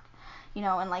trust God,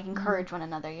 and like encourage one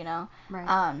another,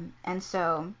 and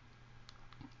so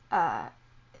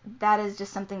that is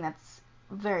just something that's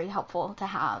very helpful to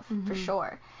have, for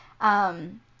sure.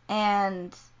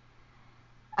 And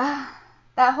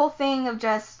that whole thing of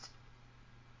just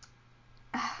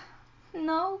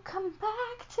no, come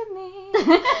back to me.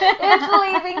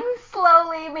 It's leaving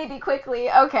slowly, maybe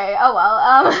quickly. Okay, oh well.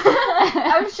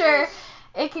 I'm sure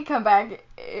it can come back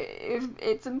if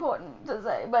it's important to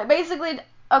say. But basically,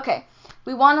 okay,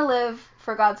 we want to live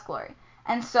for God's glory.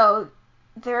 And so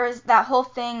there's that whole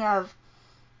thing of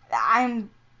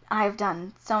I've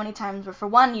done so many times where, for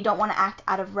one, you don't want to act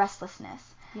out of restlessness.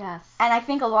 Yes. And I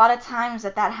think a lot of times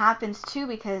that happens too,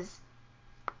 because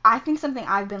I think something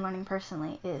I've been learning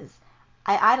personally is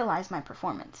I idolize my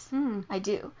performance. I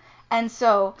do. And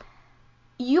so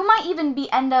you might even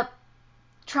end up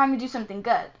trying to do something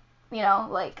good,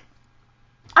 like,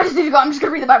 I just need to go, I'm just going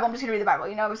to read the Bible,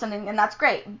 or something, and that's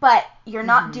great. But you're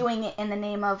not doing it in the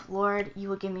name of, Lord, you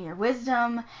will give me your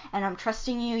wisdom, and I'm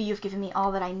trusting you, you've given me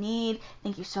all that I need,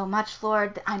 thank you so much,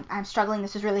 Lord, I'm struggling,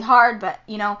 this is really hard, but,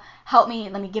 help me,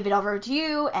 let me give it over to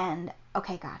you, and,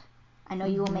 okay, God, I know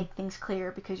you will make things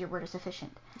clear because your word is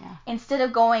sufficient. Yeah. Instead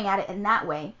of going at it in that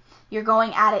way, you're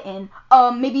going at it in,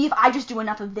 maybe if I just do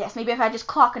enough of this, maybe if I just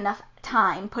clock enough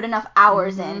time, put enough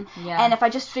hours in, and if I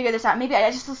just figure this out, maybe I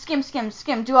just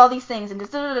skim, do all these things, and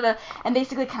just and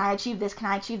basically, can I achieve this? Can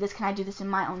I achieve this? Can I do this in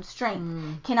my own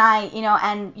strength? Can I,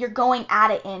 and you're going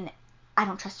at it in, I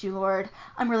don't trust you, Lord.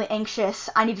 I'm really anxious.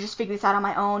 I need to just figure this out on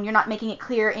my own. You're not making it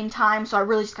clear in time, so I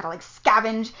really just gotta, like,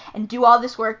 scavenge and do all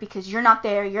this work because you're not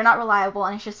there, you're not reliable,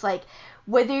 and it's just like,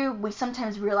 whether we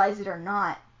sometimes realize it or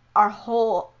not, our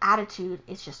whole attitude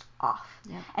is just off.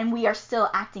 Yeah. And we are still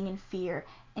acting in fear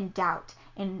and doubt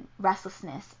and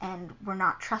restlessness, and we're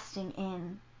not trusting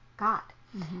in God.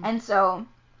 And so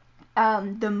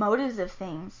the motives of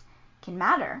things can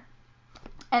matter.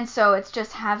 And so it's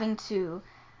just having to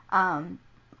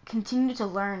continue to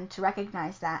learn to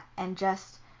recognize that, and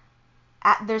just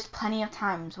there's plenty of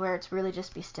times where it's really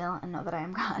just be still and know that I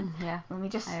am God. Yeah,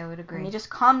 I would agree. Let me just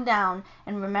calm down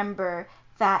and remember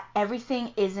that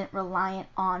everything isn't reliant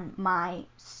on my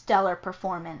stellar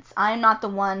performance. I'm not the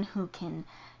one who can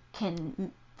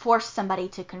force somebody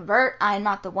to convert. I'm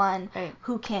not the one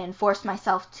who can force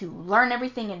myself to learn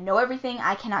everything and know everything.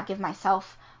 I cannot give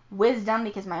myself wisdom,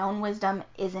 because my own wisdom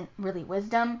isn't really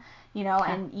wisdom, you know,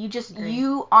 Yeah. and Agree.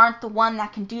 you aren't the one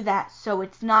that can do that, so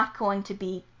it's not going to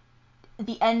be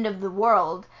the end of the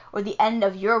world or the end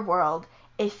of your world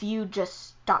if you just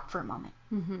stop for a moment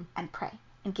Mm-hmm. and pray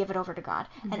and give it over to God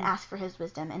and ask for his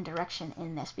wisdom and direction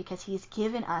in this, because he's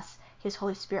given us his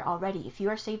Holy Spirit already. If you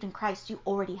are saved in Christ, you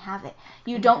already have it.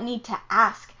 You don't need to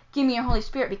ask, give me your Holy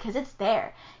Spirit, because it's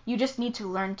there. You just need to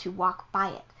learn to walk by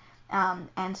it.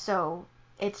 And so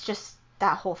it's just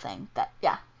that whole thing that,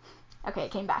 yeah. Okay,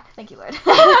 it came back. Thank you, Lord.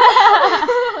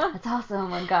 That's awesome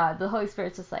when God, the Holy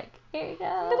Spirit's just like, here you go.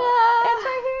 Ta-da! It's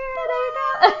right here. There you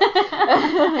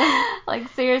go. Like,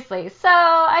 seriously. So,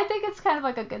 I think it's kind of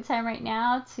like a good time right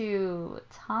now to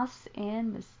toss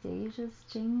in Mastasia's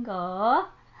jingle.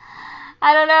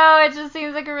 I don't know. It just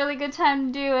seems like a really good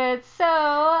time to do it.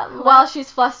 So, While she's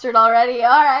flustered already.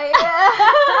 All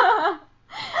right.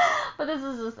 But this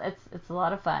is just, it's a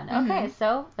lot of fun. Mhm. Okay,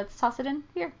 so let's toss it in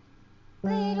here.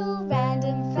 Little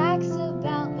random facts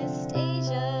about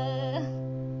Mistasia.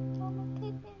 Oh my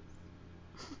goodness.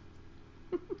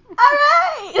 All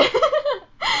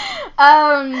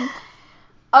right.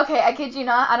 Okay, I kid you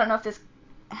not. I don't know if this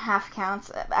half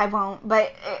counts. I won't.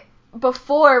 But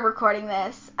before recording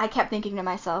this, I kept thinking to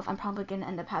myself, I'm probably going to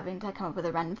end up having to come up with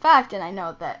a random fact, and I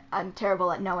know that I'm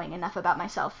terrible at knowing enough about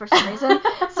myself for some reason.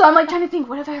 So I'm like trying to think,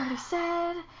 what have I already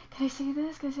said? Can I say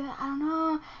this? Can I say that? I don't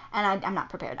know. And I'm not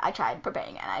prepared. I tried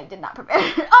preparing, and I did not prepare.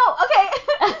 Oh, okay.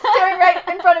 Staring right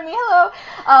in front of me.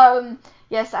 Hello.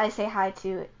 Yes, I say hi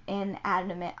to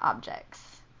inanimate objects.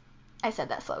 I said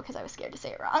that slow because I was scared to say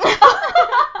it wrong.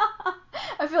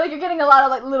 I feel like you're getting a lot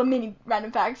of like little mini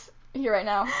random facts here right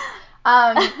now.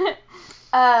 I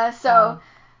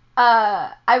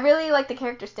really like the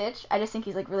character Stitch. I just think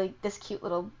he's like really this cute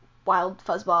little wild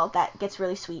fuzzball that gets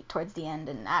really sweet towards the end,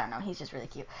 and I don't know, he's just really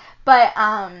cute. But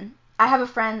I have a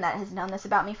friend that has known this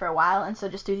about me for a while, and so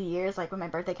just through the years, like when my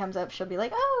birthday comes up, she'll be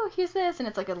like, oh, here's this, and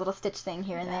it's like a little Stitch thing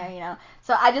here and there, you know.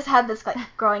 So I just had this like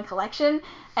growing collection,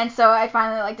 and so I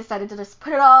finally like decided to just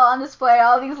put it all on display,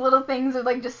 all these little things of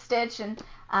like just Stitch, and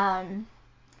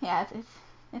yeah,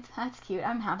 it's cute.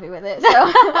 I'm happy with it.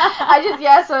 So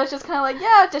so it's just kind of like,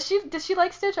 yeah, does she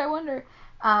like Stitch? I wonder.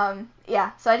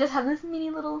 Yeah, so I just have this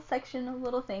mini little section of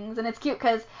little things, and it's cute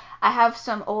because I have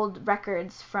some old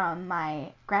records from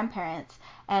my grandparents,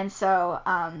 and so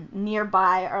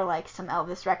nearby are like some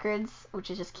Elvis records,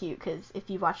 which is just cute because if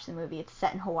you watch the movie, it's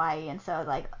set in Hawaii, and so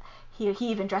like he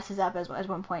even dresses up as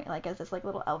one point like as this like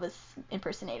little Elvis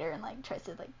impersonator and like tries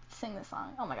to like sing this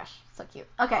song. Oh my gosh, so cute.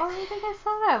 Okay. Oh, I think I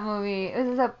saw that movie.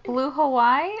 Is that Blue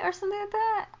Hawaii or something like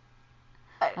that?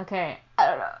 Okay. I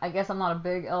don't know. I guess I'm not a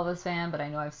big Elvis fan, but I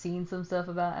know I've seen some stuff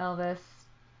about Elvis.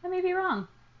 I may be wrong.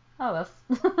 Elvis.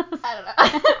 I don't know.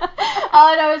 All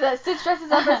I know is that Stitch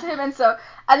dresses up as him, and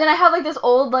then I have like this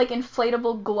old like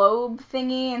inflatable globe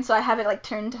thingy, and so I have it like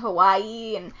turned to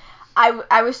Hawaii, and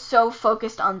I was so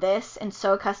focused on this and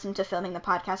so accustomed to filming the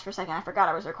podcast for a second, I forgot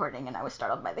I was recording, and I was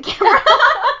startled by the camera.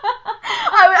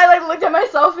 I like looked at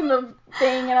myself in the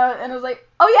thing, and I was like,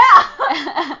 oh yeah,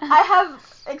 I have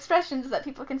expressions that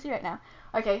people can see right now.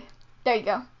 Okay, there you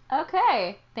go.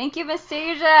 Okay. Thank you,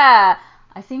 Mistasia.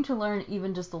 I seem to learn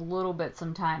even just a little bit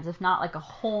sometimes, if not like a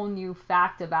whole new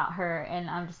fact about her. And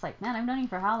I'm just like, man, I've known you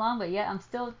for how long, but yet I'm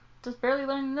still just barely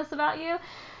learning this about you.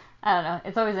 I don't know.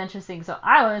 It's always interesting. So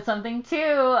I learn something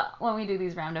too when we do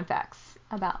these random facts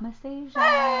about Mistasia.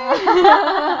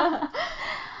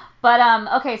 But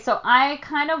okay, so I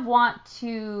kind of want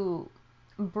to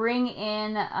bring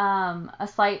in a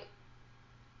slight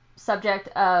subject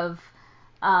of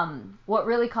what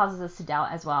really causes us to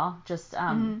doubt as well. Just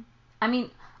I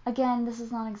mean, again, this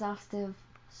is not exhaustive.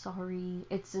 Sorry,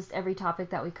 it's just every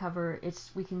topic that we cover.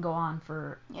 We can go on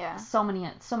for so many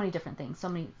different things, so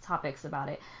many topics about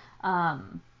it.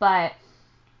 But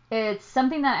it's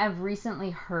something that I've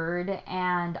recently heard,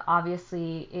 and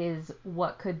obviously is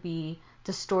what could be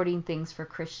distorting things for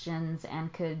Christians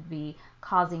and could be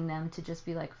causing them to just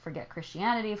be like, forget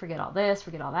Christianity, forget all this,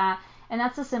 forget all that. And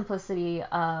that's the simplicity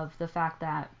of the fact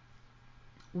that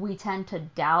we tend to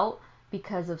doubt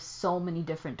because of so many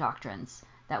different doctrines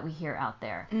that we hear out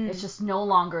there. It's just no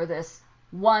longer this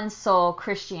one sole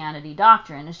Christianity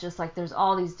doctrine. It's just like there's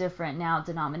all these different now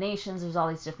denominations, there's all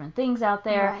these different things out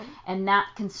there, and that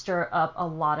can stir up a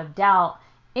lot of doubt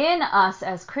in us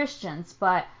as Christians.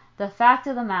 But the fact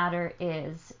of the matter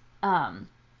is,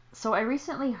 so I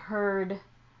recently heard,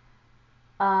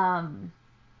 I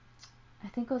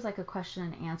think it was like a question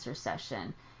and answer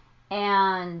session,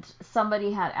 and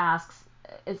somebody had asked,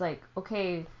 is like,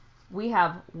 okay, we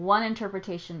have one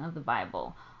interpretation of the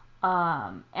Bible.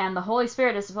 And the Holy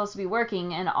Spirit is supposed to be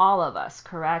working in all of us,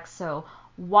 correct? So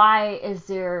why is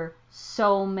there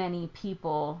so many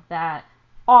people that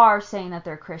are saying that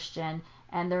they're Christian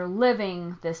and they're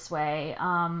living this way,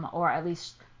 or at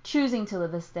least choosing to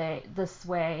live this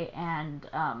way, and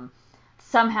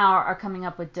somehow are coming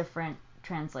up with different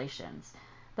translations?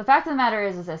 The fact of the matter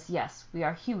is this: yes, we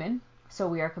are human, so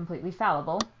we are completely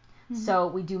fallible, so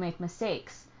we do make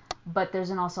mistakes. But there's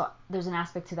an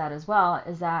aspect to that as well,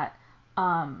 is that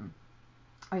are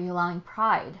you allowing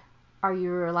pride? Are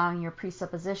you allowing your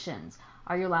presuppositions?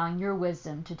 Are you allowing your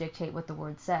wisdom to dictate what the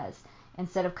word says,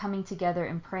 instead of coming together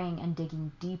and praying and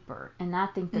digging deeper? And I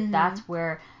think that that's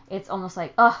where it's almost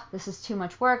like, oh, this is too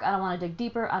much work. I don't want to dig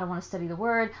deeper. I don't want to study the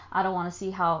word. I don't want to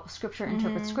see how scripture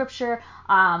interprets scripture.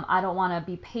 I don't want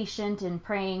to be patient in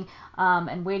praying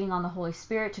and waiting on the Holy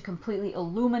Spirit to completely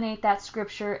illuminate that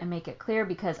scripture and make it clear.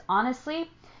 Because honestly,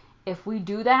 if we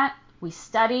do that, we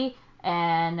study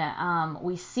and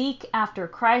we seek after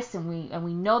Christ, and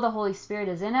we know the Holy Spirit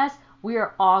is in us, we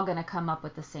are all going to come up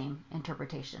with the same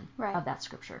interpretation of that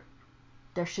scripture.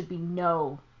 There should be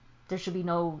no,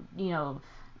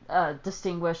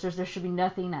 distinguish. There should be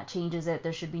nothing that changes it.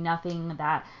 There should be nothing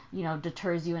that,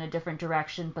 deters you in a different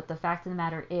direction. But the fact of the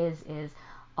matter is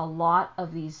a lot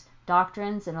of these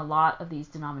doctrines and a lot of these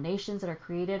denominations that are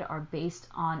created are based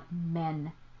on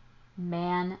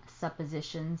man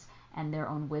suppositions and their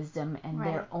own wisdom and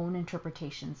their own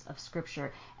interpretations of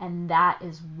scripture. And that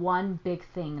is one big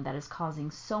thing that is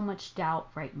causing so much doubt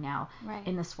right now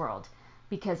in this world.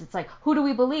 Because it's like, who do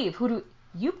we believe?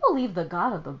 You believe the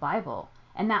God of the Bible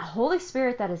and that Holy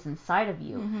Spirit that is inside of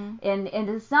you. And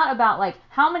it's not about like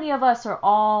how many of us are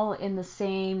all in the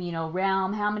same,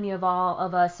 realm, how many of all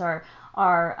of us are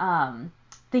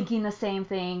thinking the same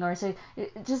thing, or say,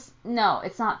 no,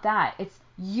 it's not that. It's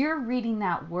you're reading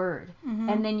that word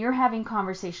and then you're having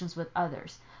conversations with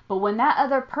others. But when that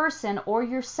other person or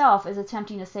yourself is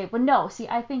attempting to say, well, no, see,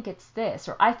 I think it's this,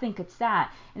 or I think it's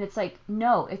that, and it's like,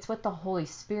 no, it's what the Holy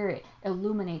Spirit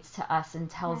illuminates to us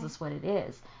and tells us what it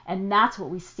is. And that's what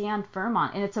we stand firm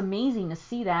on. And it's amazing to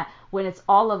see that when it's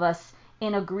all of us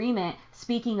in agreement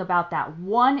speaking about that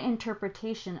one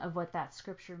interpretation of what that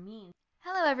scripture means.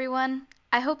 Hello, everyone.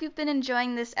 I hope you've been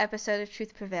enjoying this episode of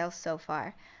Truth Prevails so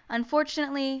far.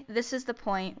 Unfortunately, this is the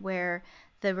point where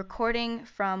the recording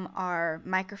from our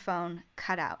microphone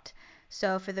cut out.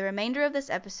 So for the remainder of this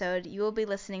episode, you will be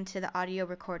listening to the audio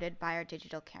recorded by our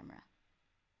digital camera.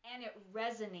 And it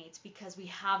resonates because we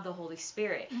have the Holy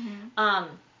Spirit.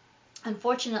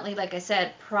 Unfortunately, like I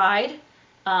said, pride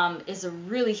is a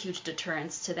really huge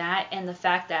deterrence to that, and the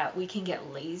fact that we can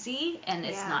get lazy, and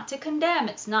it's not to condemn,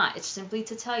 it's simply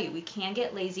to tell you we can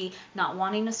get lazy, not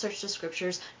wanting to search the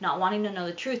scriptures, not wanting to know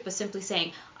the truth, but simply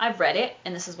saying, I've read it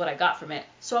and this is what I got from it,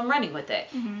 so I'm running with it.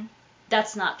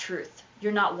 That's not truth.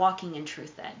 You're not walking in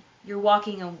truth then. You're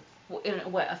walking in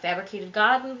what a fabricated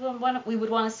God we would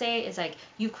want to say is like,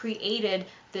 you created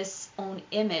this own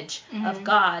image of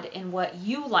God in what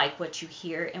you like, what you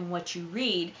hear, and what you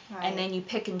read, and then you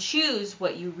pick and choose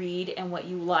what you read and what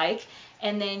you like,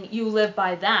 and then you live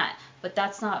by that. But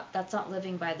that's not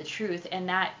living by the truth, and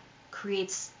that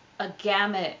creates a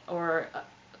gamut or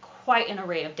quite an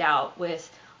array of doubt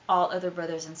with all other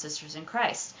brothers and sisters in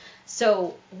Christ.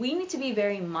 So we need to be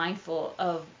very mindful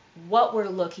of what we're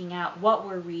looking at, what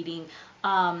we're reading,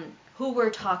 who we're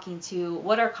talking to,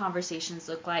 what our conversations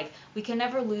look like. We can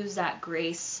never lose that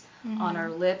grace on our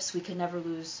lips. We can never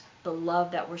lose the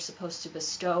love that we're supposed to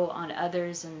bestow on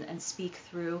others and speak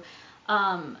through.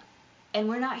 And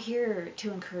we're not here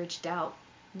to encourage doubt.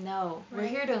 No, we're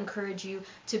here to encourage you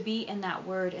to be in that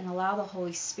word and allow the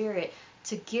Holy Spirit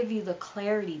to give you the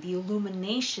clarity, the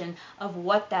illumination of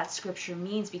what that scripture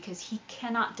means, because he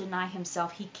cannot deny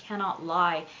himself. He cannot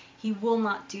lie. He will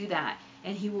not do that,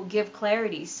 and he will give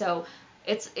clarity. So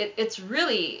it's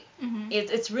really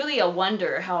a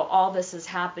wonder how all this is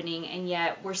happening, and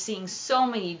yet we're seeing so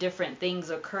many different things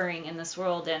occurring in this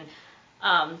world. And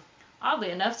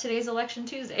oddly enough, today's Election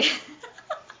Tuesday,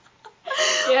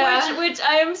 which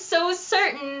I am so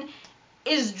certain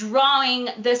is drawing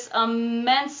this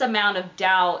immense amount of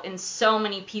doubt in so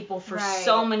many people for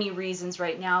so many reasons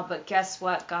right now. But guess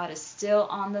what? God is still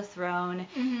on the throne.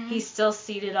 He's still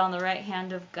seated on the right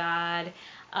hand of God.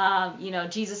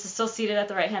 Jesus is still seated at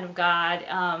the right hand of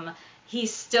God.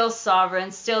 He's still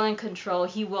sovereign, still in control.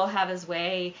 He will have his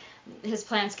way. His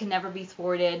plans can never be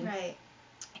thwarted.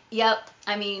 Yep.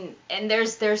 I mean, and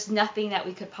there's nothing that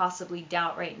we could possibly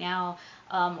doubt right now,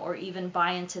 or even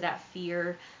buy into that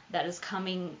fear that is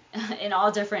coming in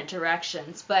all different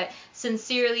directions. But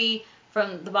sincerely,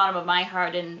 from the bottom of my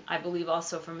heart, and I believe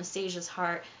also from Astasia's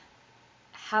heart,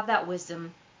 have that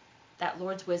wisdom, that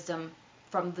Lord's wisdom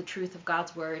from the truth of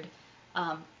God's word.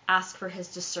 Ask for his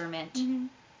discernment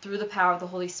through the power of the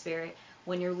Holy Spirit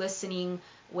when you're listening,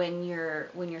 when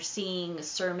you're seeing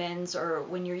sermons, or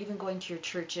when you're even going to your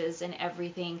churches and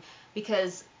everything,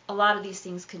 because a lot of these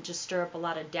things can just stir up a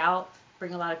lot of doubt,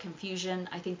 bring a lot of confusion.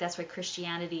 I think that's why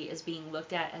Christianity is being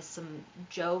looked at as some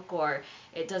joke, or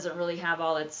it doesn't really have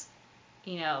all its,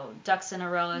 ducks in a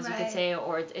row, as you could say,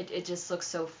 or it just looks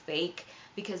so fake,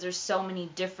 because there's so many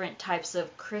different types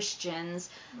of Christians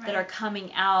that are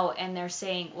coming out, and they're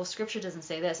saying, well, scripture doesn't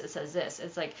say this, it says this.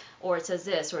 It's like, or it says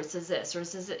this, or it says this, or it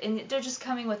says it. And they're just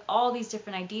coming with all these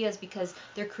different ideas because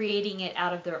they're creating it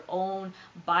out of their own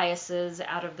biases,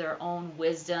 out of their own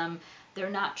wisdom. They're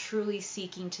not truly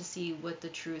seeking to see what the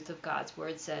truth of God's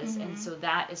word says. And so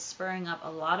that is spurring up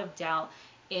a lot of doubt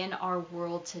in our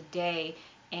world today.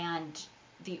 And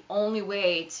the only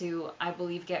way to, I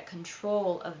believe, get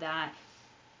control of that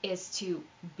is to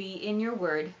be in your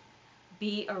word,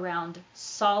 be around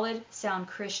solid, sound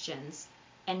Christians,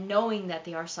 and knowing that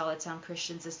they are solid, sound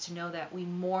Christians is to know that we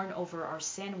mourn over our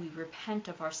sin, we repent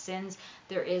of our sins.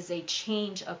 There is a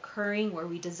change occurring where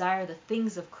we desire the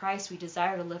things of Christ, we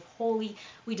desire to live holy,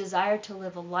 we desire to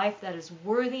live a life that is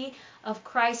worthy of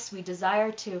Christ, we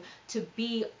desire to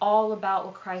be all about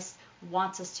what Christ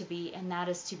wants us to be, and that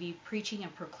is to be preaching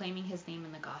and proclaiming his name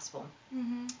in the gospel.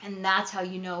 And that's how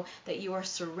you know that you are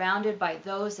surrounded by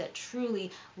those that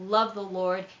truly love the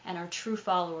Lord and are true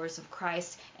followers of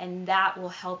Christ, and that will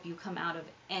help you come out of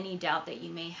any doubt that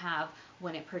you may have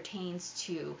when it pertains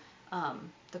to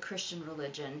the Christian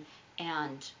religion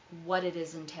and what it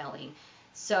is entailing.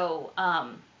 So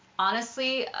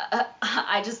honestly,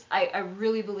 I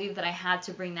really believe that I had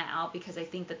to bring that out, because I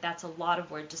think that that's a lot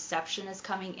of where deception is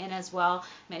coming in as well.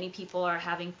 Many people are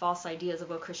having false ideas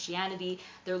about Christianity.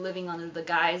 They're living under the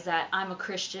guise that I'm a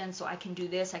Christian, so I can do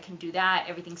this, I can do that,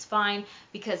 everything's fine,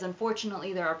 because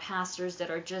unfortunately there are pastors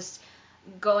that are just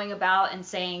going about and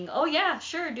saying, oh yeah,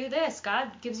 sure, do this,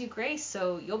 God gives you grace,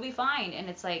 so you'll be fine. And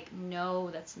it's like, no,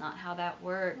 that's not how that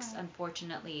works.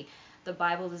 Unfortunately, the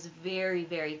Bible is very,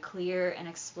 very clear and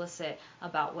explicit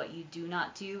about what you do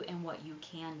not do and what you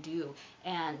can do.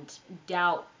 And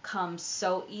doubt comes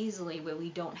so easily when we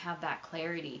don't have that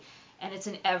clarity. And it's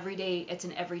an everyday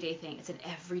thing. It's an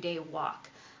everyday walk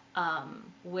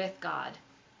with God,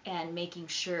 and making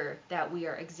sure that we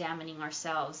are examining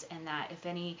ourselves, and that if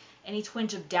any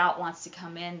twinge of doubt wants to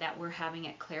come in, that we're having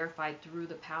it clarified through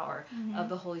the power of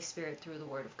the Holy Spirit, through the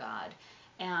Word of God.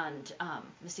 And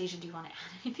Nastasia, do you want to add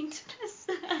anything to this?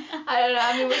 I don't know.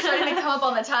 I mean, we're starting to come up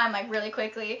on the time, like, really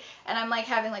quickly, and I'm like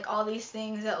having like all these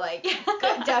things that like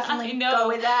definitely go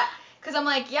with that, because I'm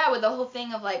like, yeah, with the whole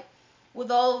thing of like, with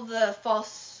all the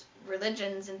false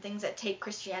religions and things that take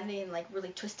Christianity and like really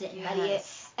twist it and muddy it,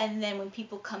 and then when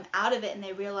people come out of it and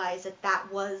they realize that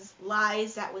that was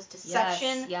lies, that was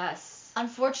deception. Yes.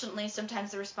 Unfortunately, sometimes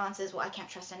the response is, well, I can't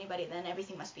trust anybody, then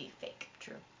everything must be fake.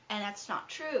 True. And that's not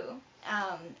true.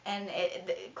 And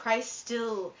Christ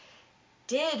still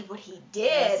did what he did,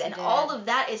 Yes, and he did. all of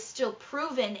that is still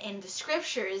proven in the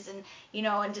scriptures, and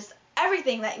and just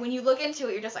everything that when you look into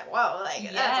it, you're just like, whoa, like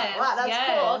that's a lot,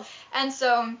 that's cool. And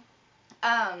so,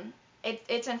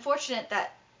 it's unfortunate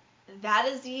that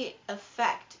is the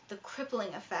effect, the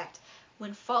crippling effect,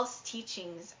 when false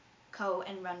teachings go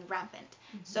and run rampant.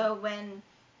 So when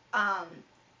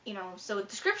so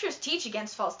the scriptures teach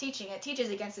against false teaching. It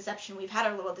teaches against deception. We've had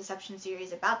our little deception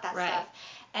series about that stuff.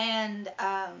 And,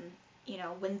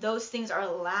 when those things are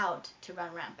allowed to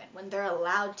run rampant, when they're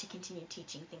allowed to continue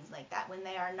teaching things like that, when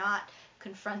they are not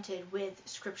confronted with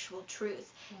scriptural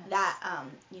truth, that,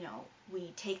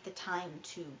 we take the time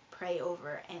to pray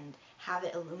over and have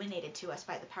it illuminated to us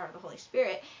by the power of the Holy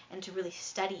Spirit, and to really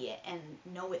study it and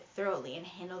know it thoroughly and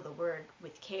handle the word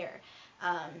with care.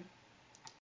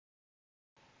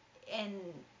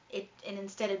 And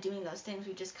instead of doing those things,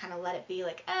 we just kind of let it be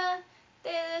like,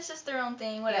 it's just their own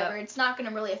thing, whatever. It's not going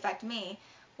to really affect me.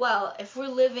 Well, if we're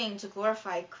living to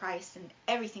glorify Christ in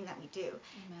everything that we do,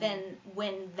 then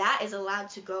when that is allowed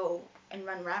to go and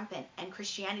run rampant, and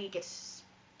Christianity gets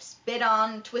spit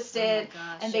on, twisted,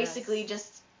 and basically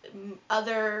just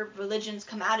other religions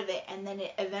come out of it, and then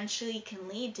it eventually can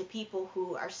lead to people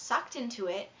who are sucked into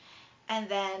it, and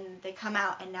then they come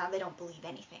out and now they don't believe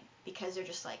anything, because they're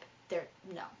just like,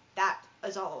 that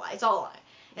is all a lie. It's all a lie.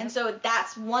 And so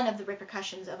that's one of the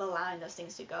repercussions of allowing those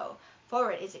things to go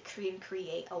forward, is it can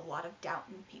create a lot of doubt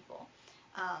in people.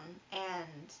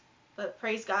 But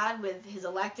praise God with his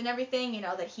elect and everything,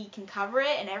 that he can cover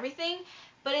it and everything,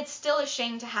 but it's still a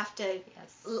shame to have to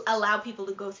allow people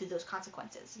to go through those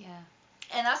consequences. Yeah.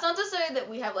 And that's not to say that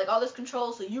we have like all this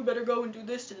control, so you better go and do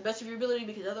this to the best of your ability,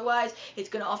 because otherwise it's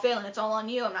gonna all fail and it's all on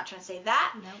you. I'm not trying to say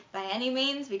that by any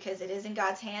means, because it is in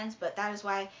God's hands. But that is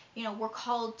why, you know, we're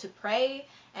called to pray,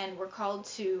 and we're called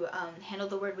to handle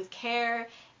the word with care,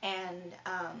 and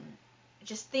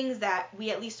just things that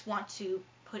we at least want to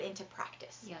put into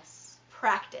practice. Yes.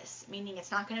 Practice, meaning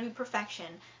it's not going to be perfection,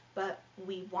 but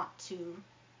we want to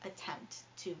attempt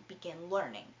to begin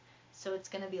learning. So it's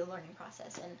going to be a learning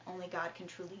process, and only God can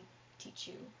truly teach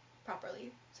you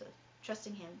properly. So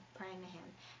trusting Him, praying to Him,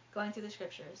 going through the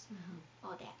scriptures,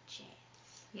 all that jazz.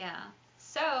 Yeah.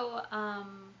 So,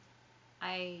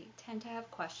 I tend to have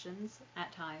questions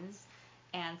at times,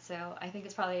 and so I think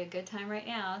it's probably a good time right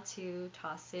now to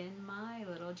toss in my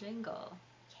little jingle.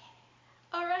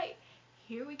 Yeah. All right,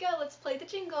 here we go. Let's play the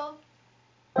jingle.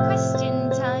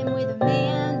 Question time with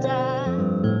Amanda.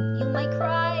 You might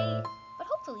cry, but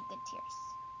hopefully good tears.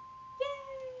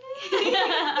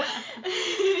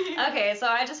 Yay! Okay, so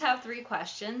I just have 3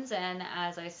 questions, and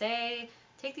as I say,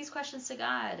 take these questions to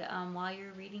God while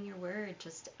you're reading your word.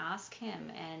 Just ask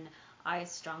Him, and I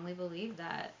strongly believe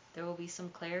that there will be some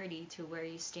clarity to where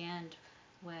you stand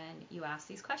when you ask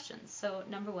these questions. So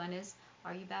number 1 is,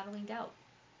 are you battling doubt?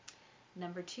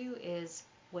 Number 2 is,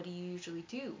 what do you usually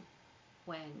do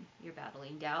when you're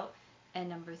battling doubt? And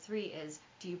number 3 is,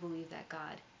 do you believe that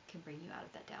God can bring you out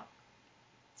of that doubt?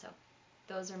 So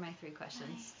those are my 3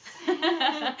 questions. Nice.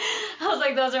 I was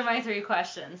like, those are my 3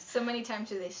 questions. So many times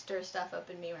do they stir stuff up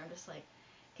in me where I'm just like,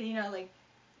 cause you know, like,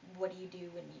 what do you do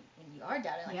when you are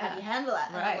doubting? Like, how do you handle that?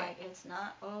 And Right. I'm like, it's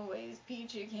not always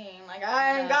peachy keen. Like,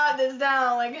 I ain't got this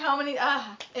down. Like, how many?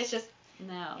 It's just.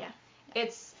 No. Yeah.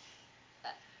 It's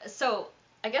so.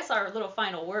 I guess our little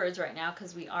final words right now,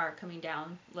 because we are coming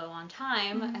down low on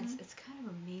time. It's kind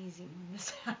of amazing when this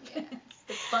happens. Yeah.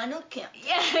 The final count.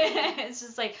 Yeah. It's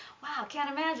just like, wow,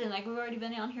 can't imagine. Like, we've already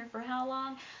been on here for how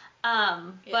long?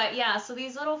 But yeah, so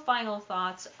these little final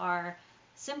thoughts are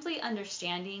simply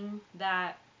understanding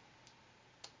that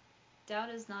doubt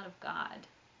is not of God.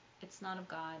 It's not of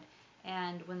God.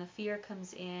 And when the fear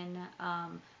comes in,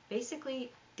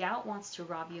 basically, doubt wants to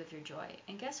rob you of your joy.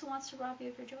 And guess who wants to rob you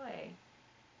of your joy?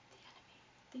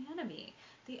 The enemy.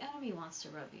 The enemy wants to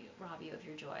rob you of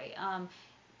your joy.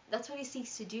 That's what he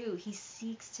seeks to do. He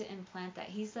seeks to implant that.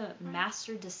 He's the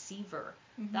master deceiver.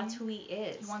 That's who he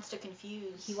is. He wants to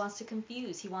confuse. He wants to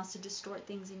confuse. He wants to distort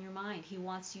things in your mind. He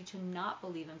wants you to not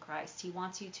believe in Christ. He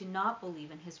wants you to not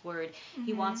believe in His word.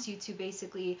 He wants you to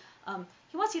basically,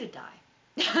 he wants you to die.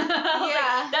 Yeah.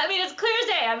 I mean, it's clear as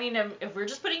day. I mean, if we're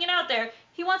just putting it out there,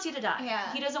 He wants you to die.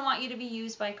 Yeah. He doesn't want you to be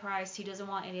used by Christ. He doesn't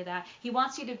want any of that. He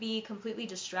wants you to be completely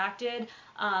distracted,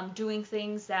 doing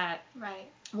things that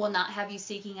will not have you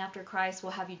seeking after Christ,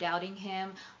 will have you doubting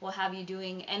Him, will have you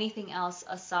doing anything else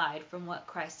aside from what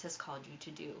Christ has called you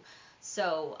to do.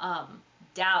 So,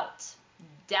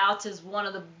 doubt is one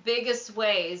of the biggest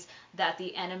ways that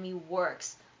the enemy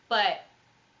works. But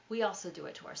we also do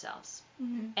it to ourselves.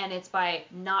 And it's by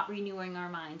not renewing our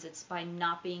minds. It's by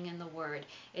not being in the Word.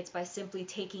 It's by simply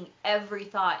taking every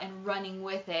thought and running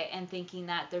with it and thinking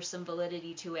that there's some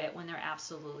validity to it when there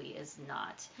absolutely is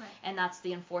not. Right. And that's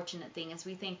the unfortunate thing, is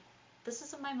we think, this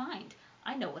isn't my mind.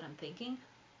 I know what I'm thinking.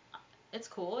 It's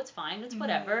cool. It's fine. It's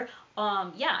whatever.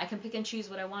 Yeah, I can pick and choose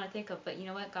what I want to think of. But you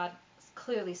know what? God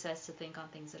clearly says to think on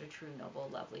things that are true, noble,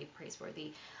 lovely,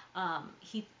 praiseworthy.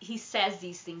 He says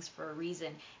these things for a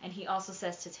reason, and He also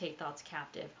says to take thoughts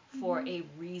captive for a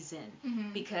reason,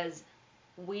 because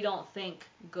we don't think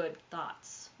good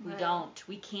thoughts. We don't.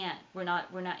 We can't. We're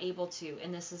not able to.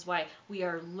 And this is why we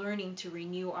are learning to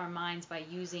renew our minds by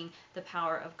using the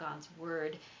power of God's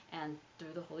word and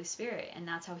through the Holy Spirit. And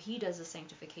that's how He does the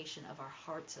sanctification of our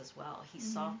hearts as well. He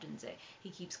softens it. He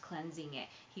keeps cleansing it.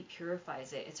 He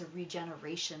purifies it. It's a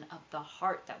regeneration of the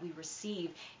heart that we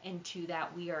receive, into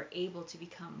that we are able to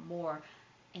become more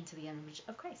into the image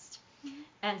of Christ.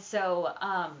 And so,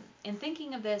 in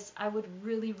thinking of this, I would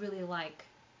really, really like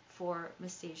for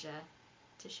Miss Deja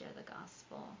to share the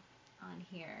gospel on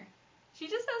here. She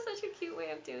just has such a cute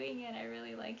way of doing it. I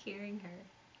really like hearing her.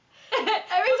 Every time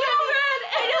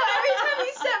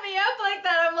you set me up like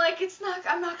that, I'm like,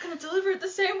 I'm not gonna deliver it the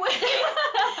same way.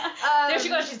 There she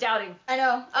goes. She's doubting. I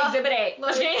know. Exhibit A.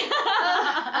 Lord.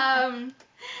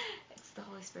 It's the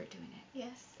Holy Spirit doing it.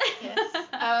 Yes.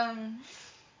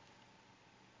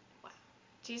 Wow.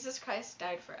 Jesus Christ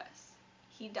died for us.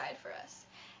 He died for us.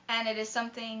 And it is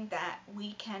something that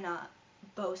we cannot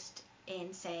boast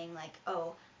in saying, like,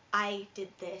 oh, I did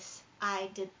this, I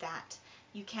did that.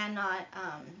 You cannot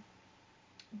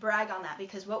brag on that,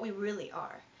 because what we really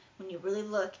are, when you really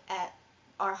look at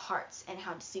our hearts and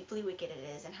how deceitfully wicked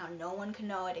it is and how no one can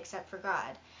know it except for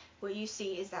God, what you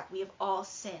see is that we have all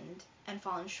sinned and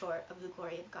fallen short of the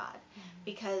glory of God.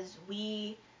 Because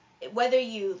whether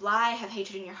you lie, have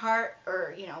hatred in your heart,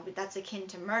 or, that's akin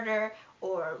to murder,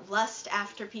 or lust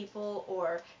after people,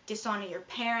 or dishonor your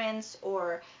parents,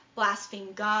 or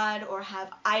blaspheme God, or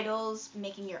have idols,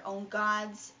 making your own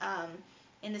gods,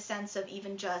 in the sense of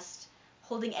even just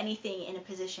holding anything in a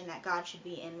position that God should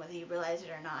be in, whether you realize it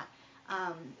or not.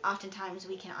 Oftentimes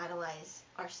we can idolize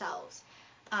ourselves.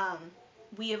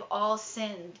 We have all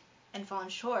sinned and fallen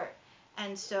short.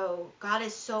 And so God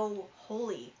is so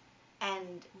holy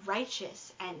and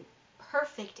righteous and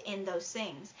perfect in those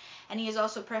things. And he is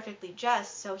also perfectly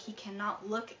just, so he cannot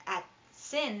look at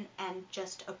sin and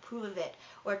just approve of it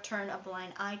or turn a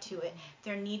blind eye to it.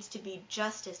 There needs to be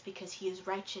justice because he is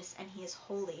righteous and he is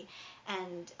holy.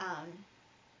 And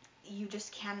you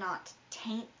just cannot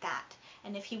taint that.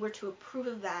 And if he were to approve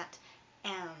of that,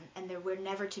 and there were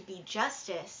never to be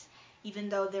justice, even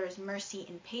though there is mercy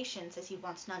and patience, as he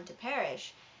wants none to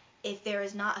perish, if there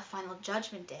is not a final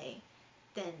judgment day,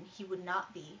 then he would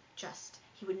not be just.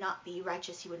 He would not be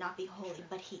righteous. He would not be holy,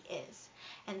 but he is.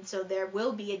 And so there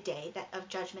will be a day of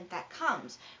judgment that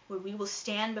comes where we will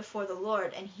stand before the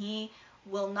Lord, and he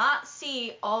will not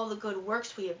see all the good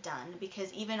works we have done,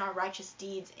 because even our righteous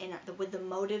deeds with the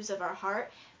motives of our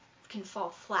heart can fall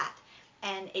flat.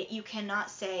 And you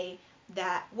cannot say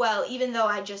that, well, even though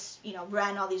I just,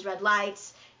 ran all these red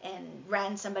lights and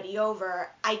ran somebody over,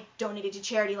 I donated to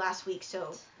charity last week,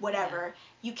 so whatever.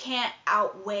 Yeah. You can't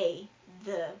outweigh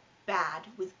the bad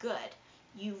with good.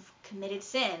 You've committed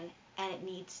sin, and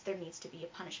there needs to be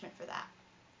a punishment for that.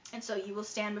 And so you will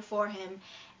stand before him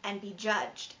and be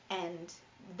judged, and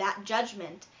that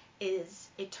judgment is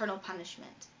eternal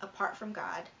punishment, apart from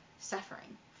God,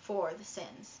 suffering for the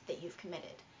sins that you've committed.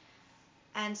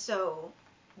 And so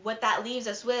what that leaves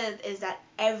us with is that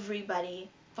everybody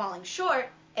falling short,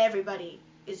 everybody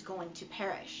is going to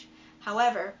perish.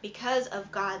 However, because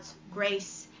of God's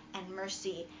grace and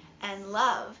mercy and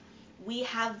love, we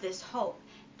have this hope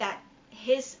that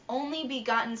his only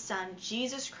begotten Son,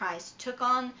 Jesus Christ, took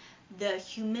on the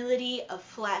humility of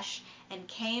flesh and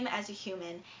came as a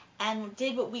human and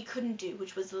did what we couldn't do,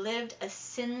 which was lived a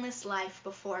sinless life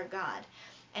before God.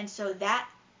 And so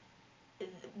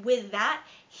with that,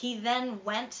 he then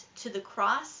went to the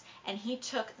cross and he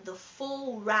took the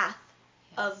full wrath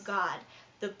of God,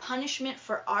 the punishment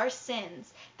for our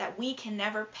sins that we can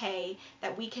never pay,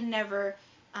 that we can never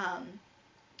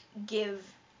give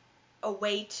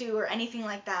away to or anything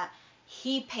like that.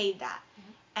 He paid that.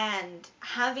 And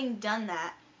having done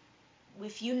that,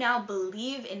 if you now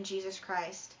believe in Jesus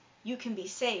Christ, you can be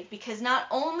saved, because not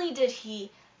only did he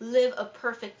live a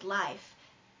perfect life,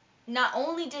 not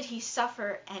only did he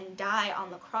suffer and die on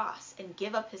the cross and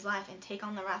give up his life and take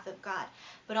on the wrath of God,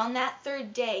 but on that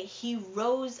third day he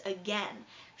rose again,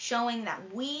 showing that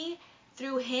we,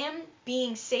 through him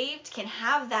being saved, can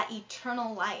have that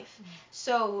eternal life.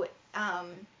 So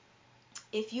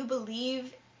if you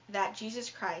believe that Jesus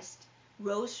Christ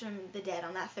rose from the dead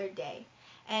on that third day,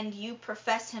 and you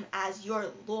profess him as your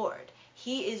Lord,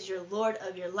 he is your Lord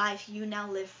of your life, you now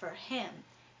live for him,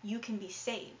 you can be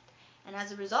saved. And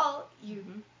as a result, you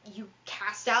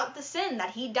cast out the sin that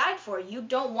he died for. You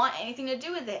don't want anything to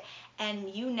do with it. And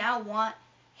you now want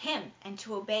him and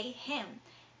to obey him.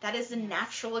 That is the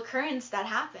natural occurrence that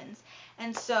happens.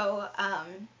 And so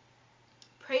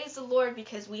praise the Lord,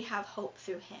 because we have hope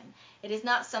through him. It is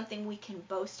not something we can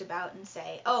boast about and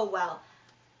say, oh, well,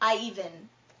 I even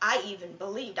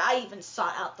believed. I even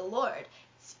sought out the Lord.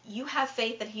 You have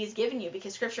faith that he has given you,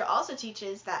 because Scripture also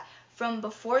teaches that from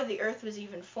before the earth was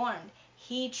even formed,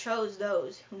 he chose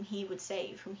those whom he would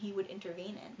save, whom he would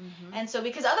intervene in. And so,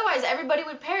 because otherwise everybody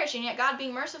would perish, and yet God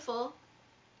being merciful,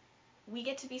 we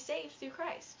get to be saved through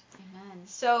Christ. Amen.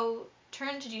 So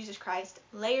turn to Jesus Christ,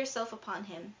 lay yourself upon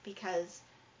him, because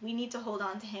we need to hold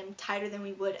on to him tighter than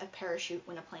we would a parachute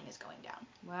when a plane is going down.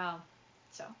 Wow.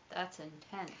 So that's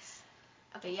intense.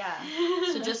 Okay. But yeah,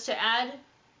 so just to add,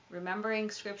 remembering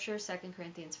Scripture, 2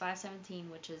 Corinthians 5:17,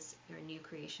 which is your new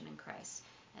creation in Christ.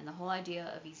 And the whole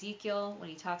idea of Ezekiel, when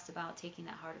he talks about taking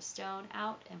that heart of stone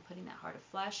out and putting that heart of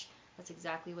flesh, that's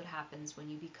exactly what happens when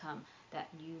you become that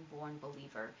newborn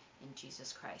believer in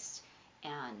Jesus Christ.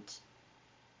 And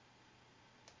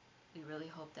we really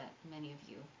hope that many of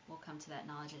you will come to that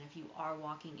knowledge. And if you are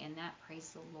walking in that,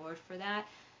 praise the Lord for that,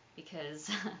 because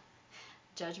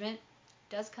judgment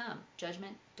does come.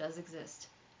 Judgment does exist.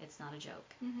 It's not a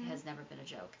joke. It has never been a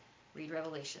joke. Read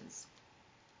Revelations.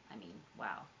 I mean,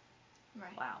 wow.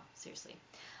 Right. Wow, seriously.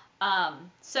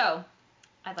 So,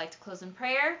 I'd like to close in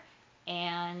prayer.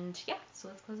 And yeah, so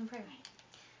let's close in prayer.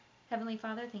 Heavenly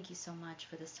Father, thank you so much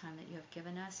for this time that you have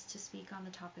given us to speak on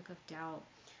the topic of doubt.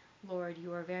 Lord,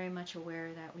 you are very much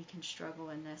aware that we can struggle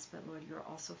in this, but Lord, you're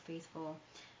also faithful.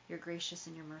 You're gracious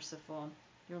and you're merciful.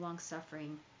 You're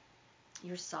long-suffering.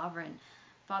 You're sovereign.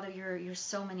 Father, you're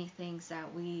so many things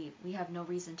that we have no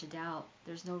reason to doubt.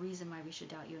 There's no reason why we should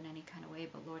doubt you in any kind of way,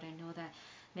 but Lord, I know that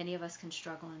many of us can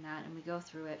struggle in that, and we go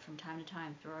through it from time to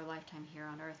time through our lifetime here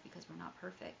on earth because we're not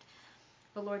perfect.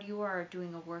 But Lord, you are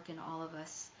doing a work in all of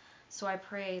us. So I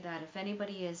pray that if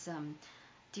anybody is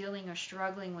dealing or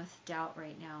struggling with doubt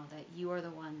right now, that you are the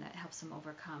one that helps them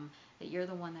overcome, that you're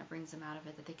the one that brings them out of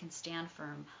it, that they can stand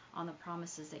firm on the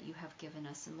promises that you have given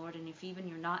us. And Lord, and if even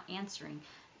you're not answering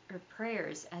your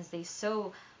prayers as they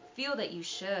so feel that you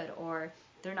should, or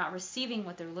they're not receiving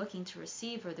what they're looking to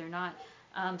receive, or they're not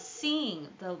seeing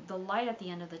the light at the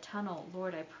end of the tunnel,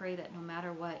 Lord, I pray that no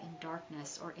matter what, in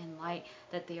darkness or in light,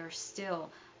 that they are still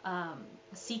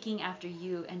seeking after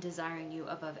you and desiring you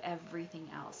above everything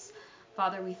else.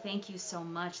 Father, we thank you so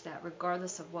much that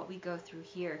regardless of what we go through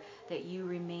here, that you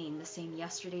remain the same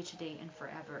yesterday, today, and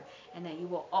forever, and that you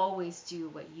will always do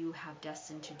what you have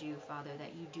destined to do, Father,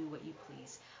 that you do what you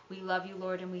please. We love you,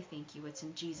 Lord, and we thank you. It's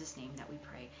in Jesus' name that we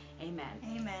pray. Amen.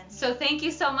 Amen. So thank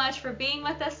you so much for being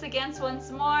with us again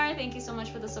once more. Thank you so much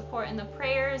for the support and the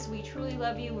prayers. We truly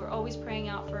love you. We're always praying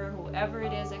out for whoever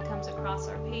it is that comes across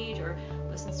our page or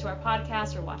listens to our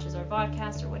podcast or watches our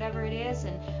podcast or whatever it is.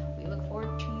 And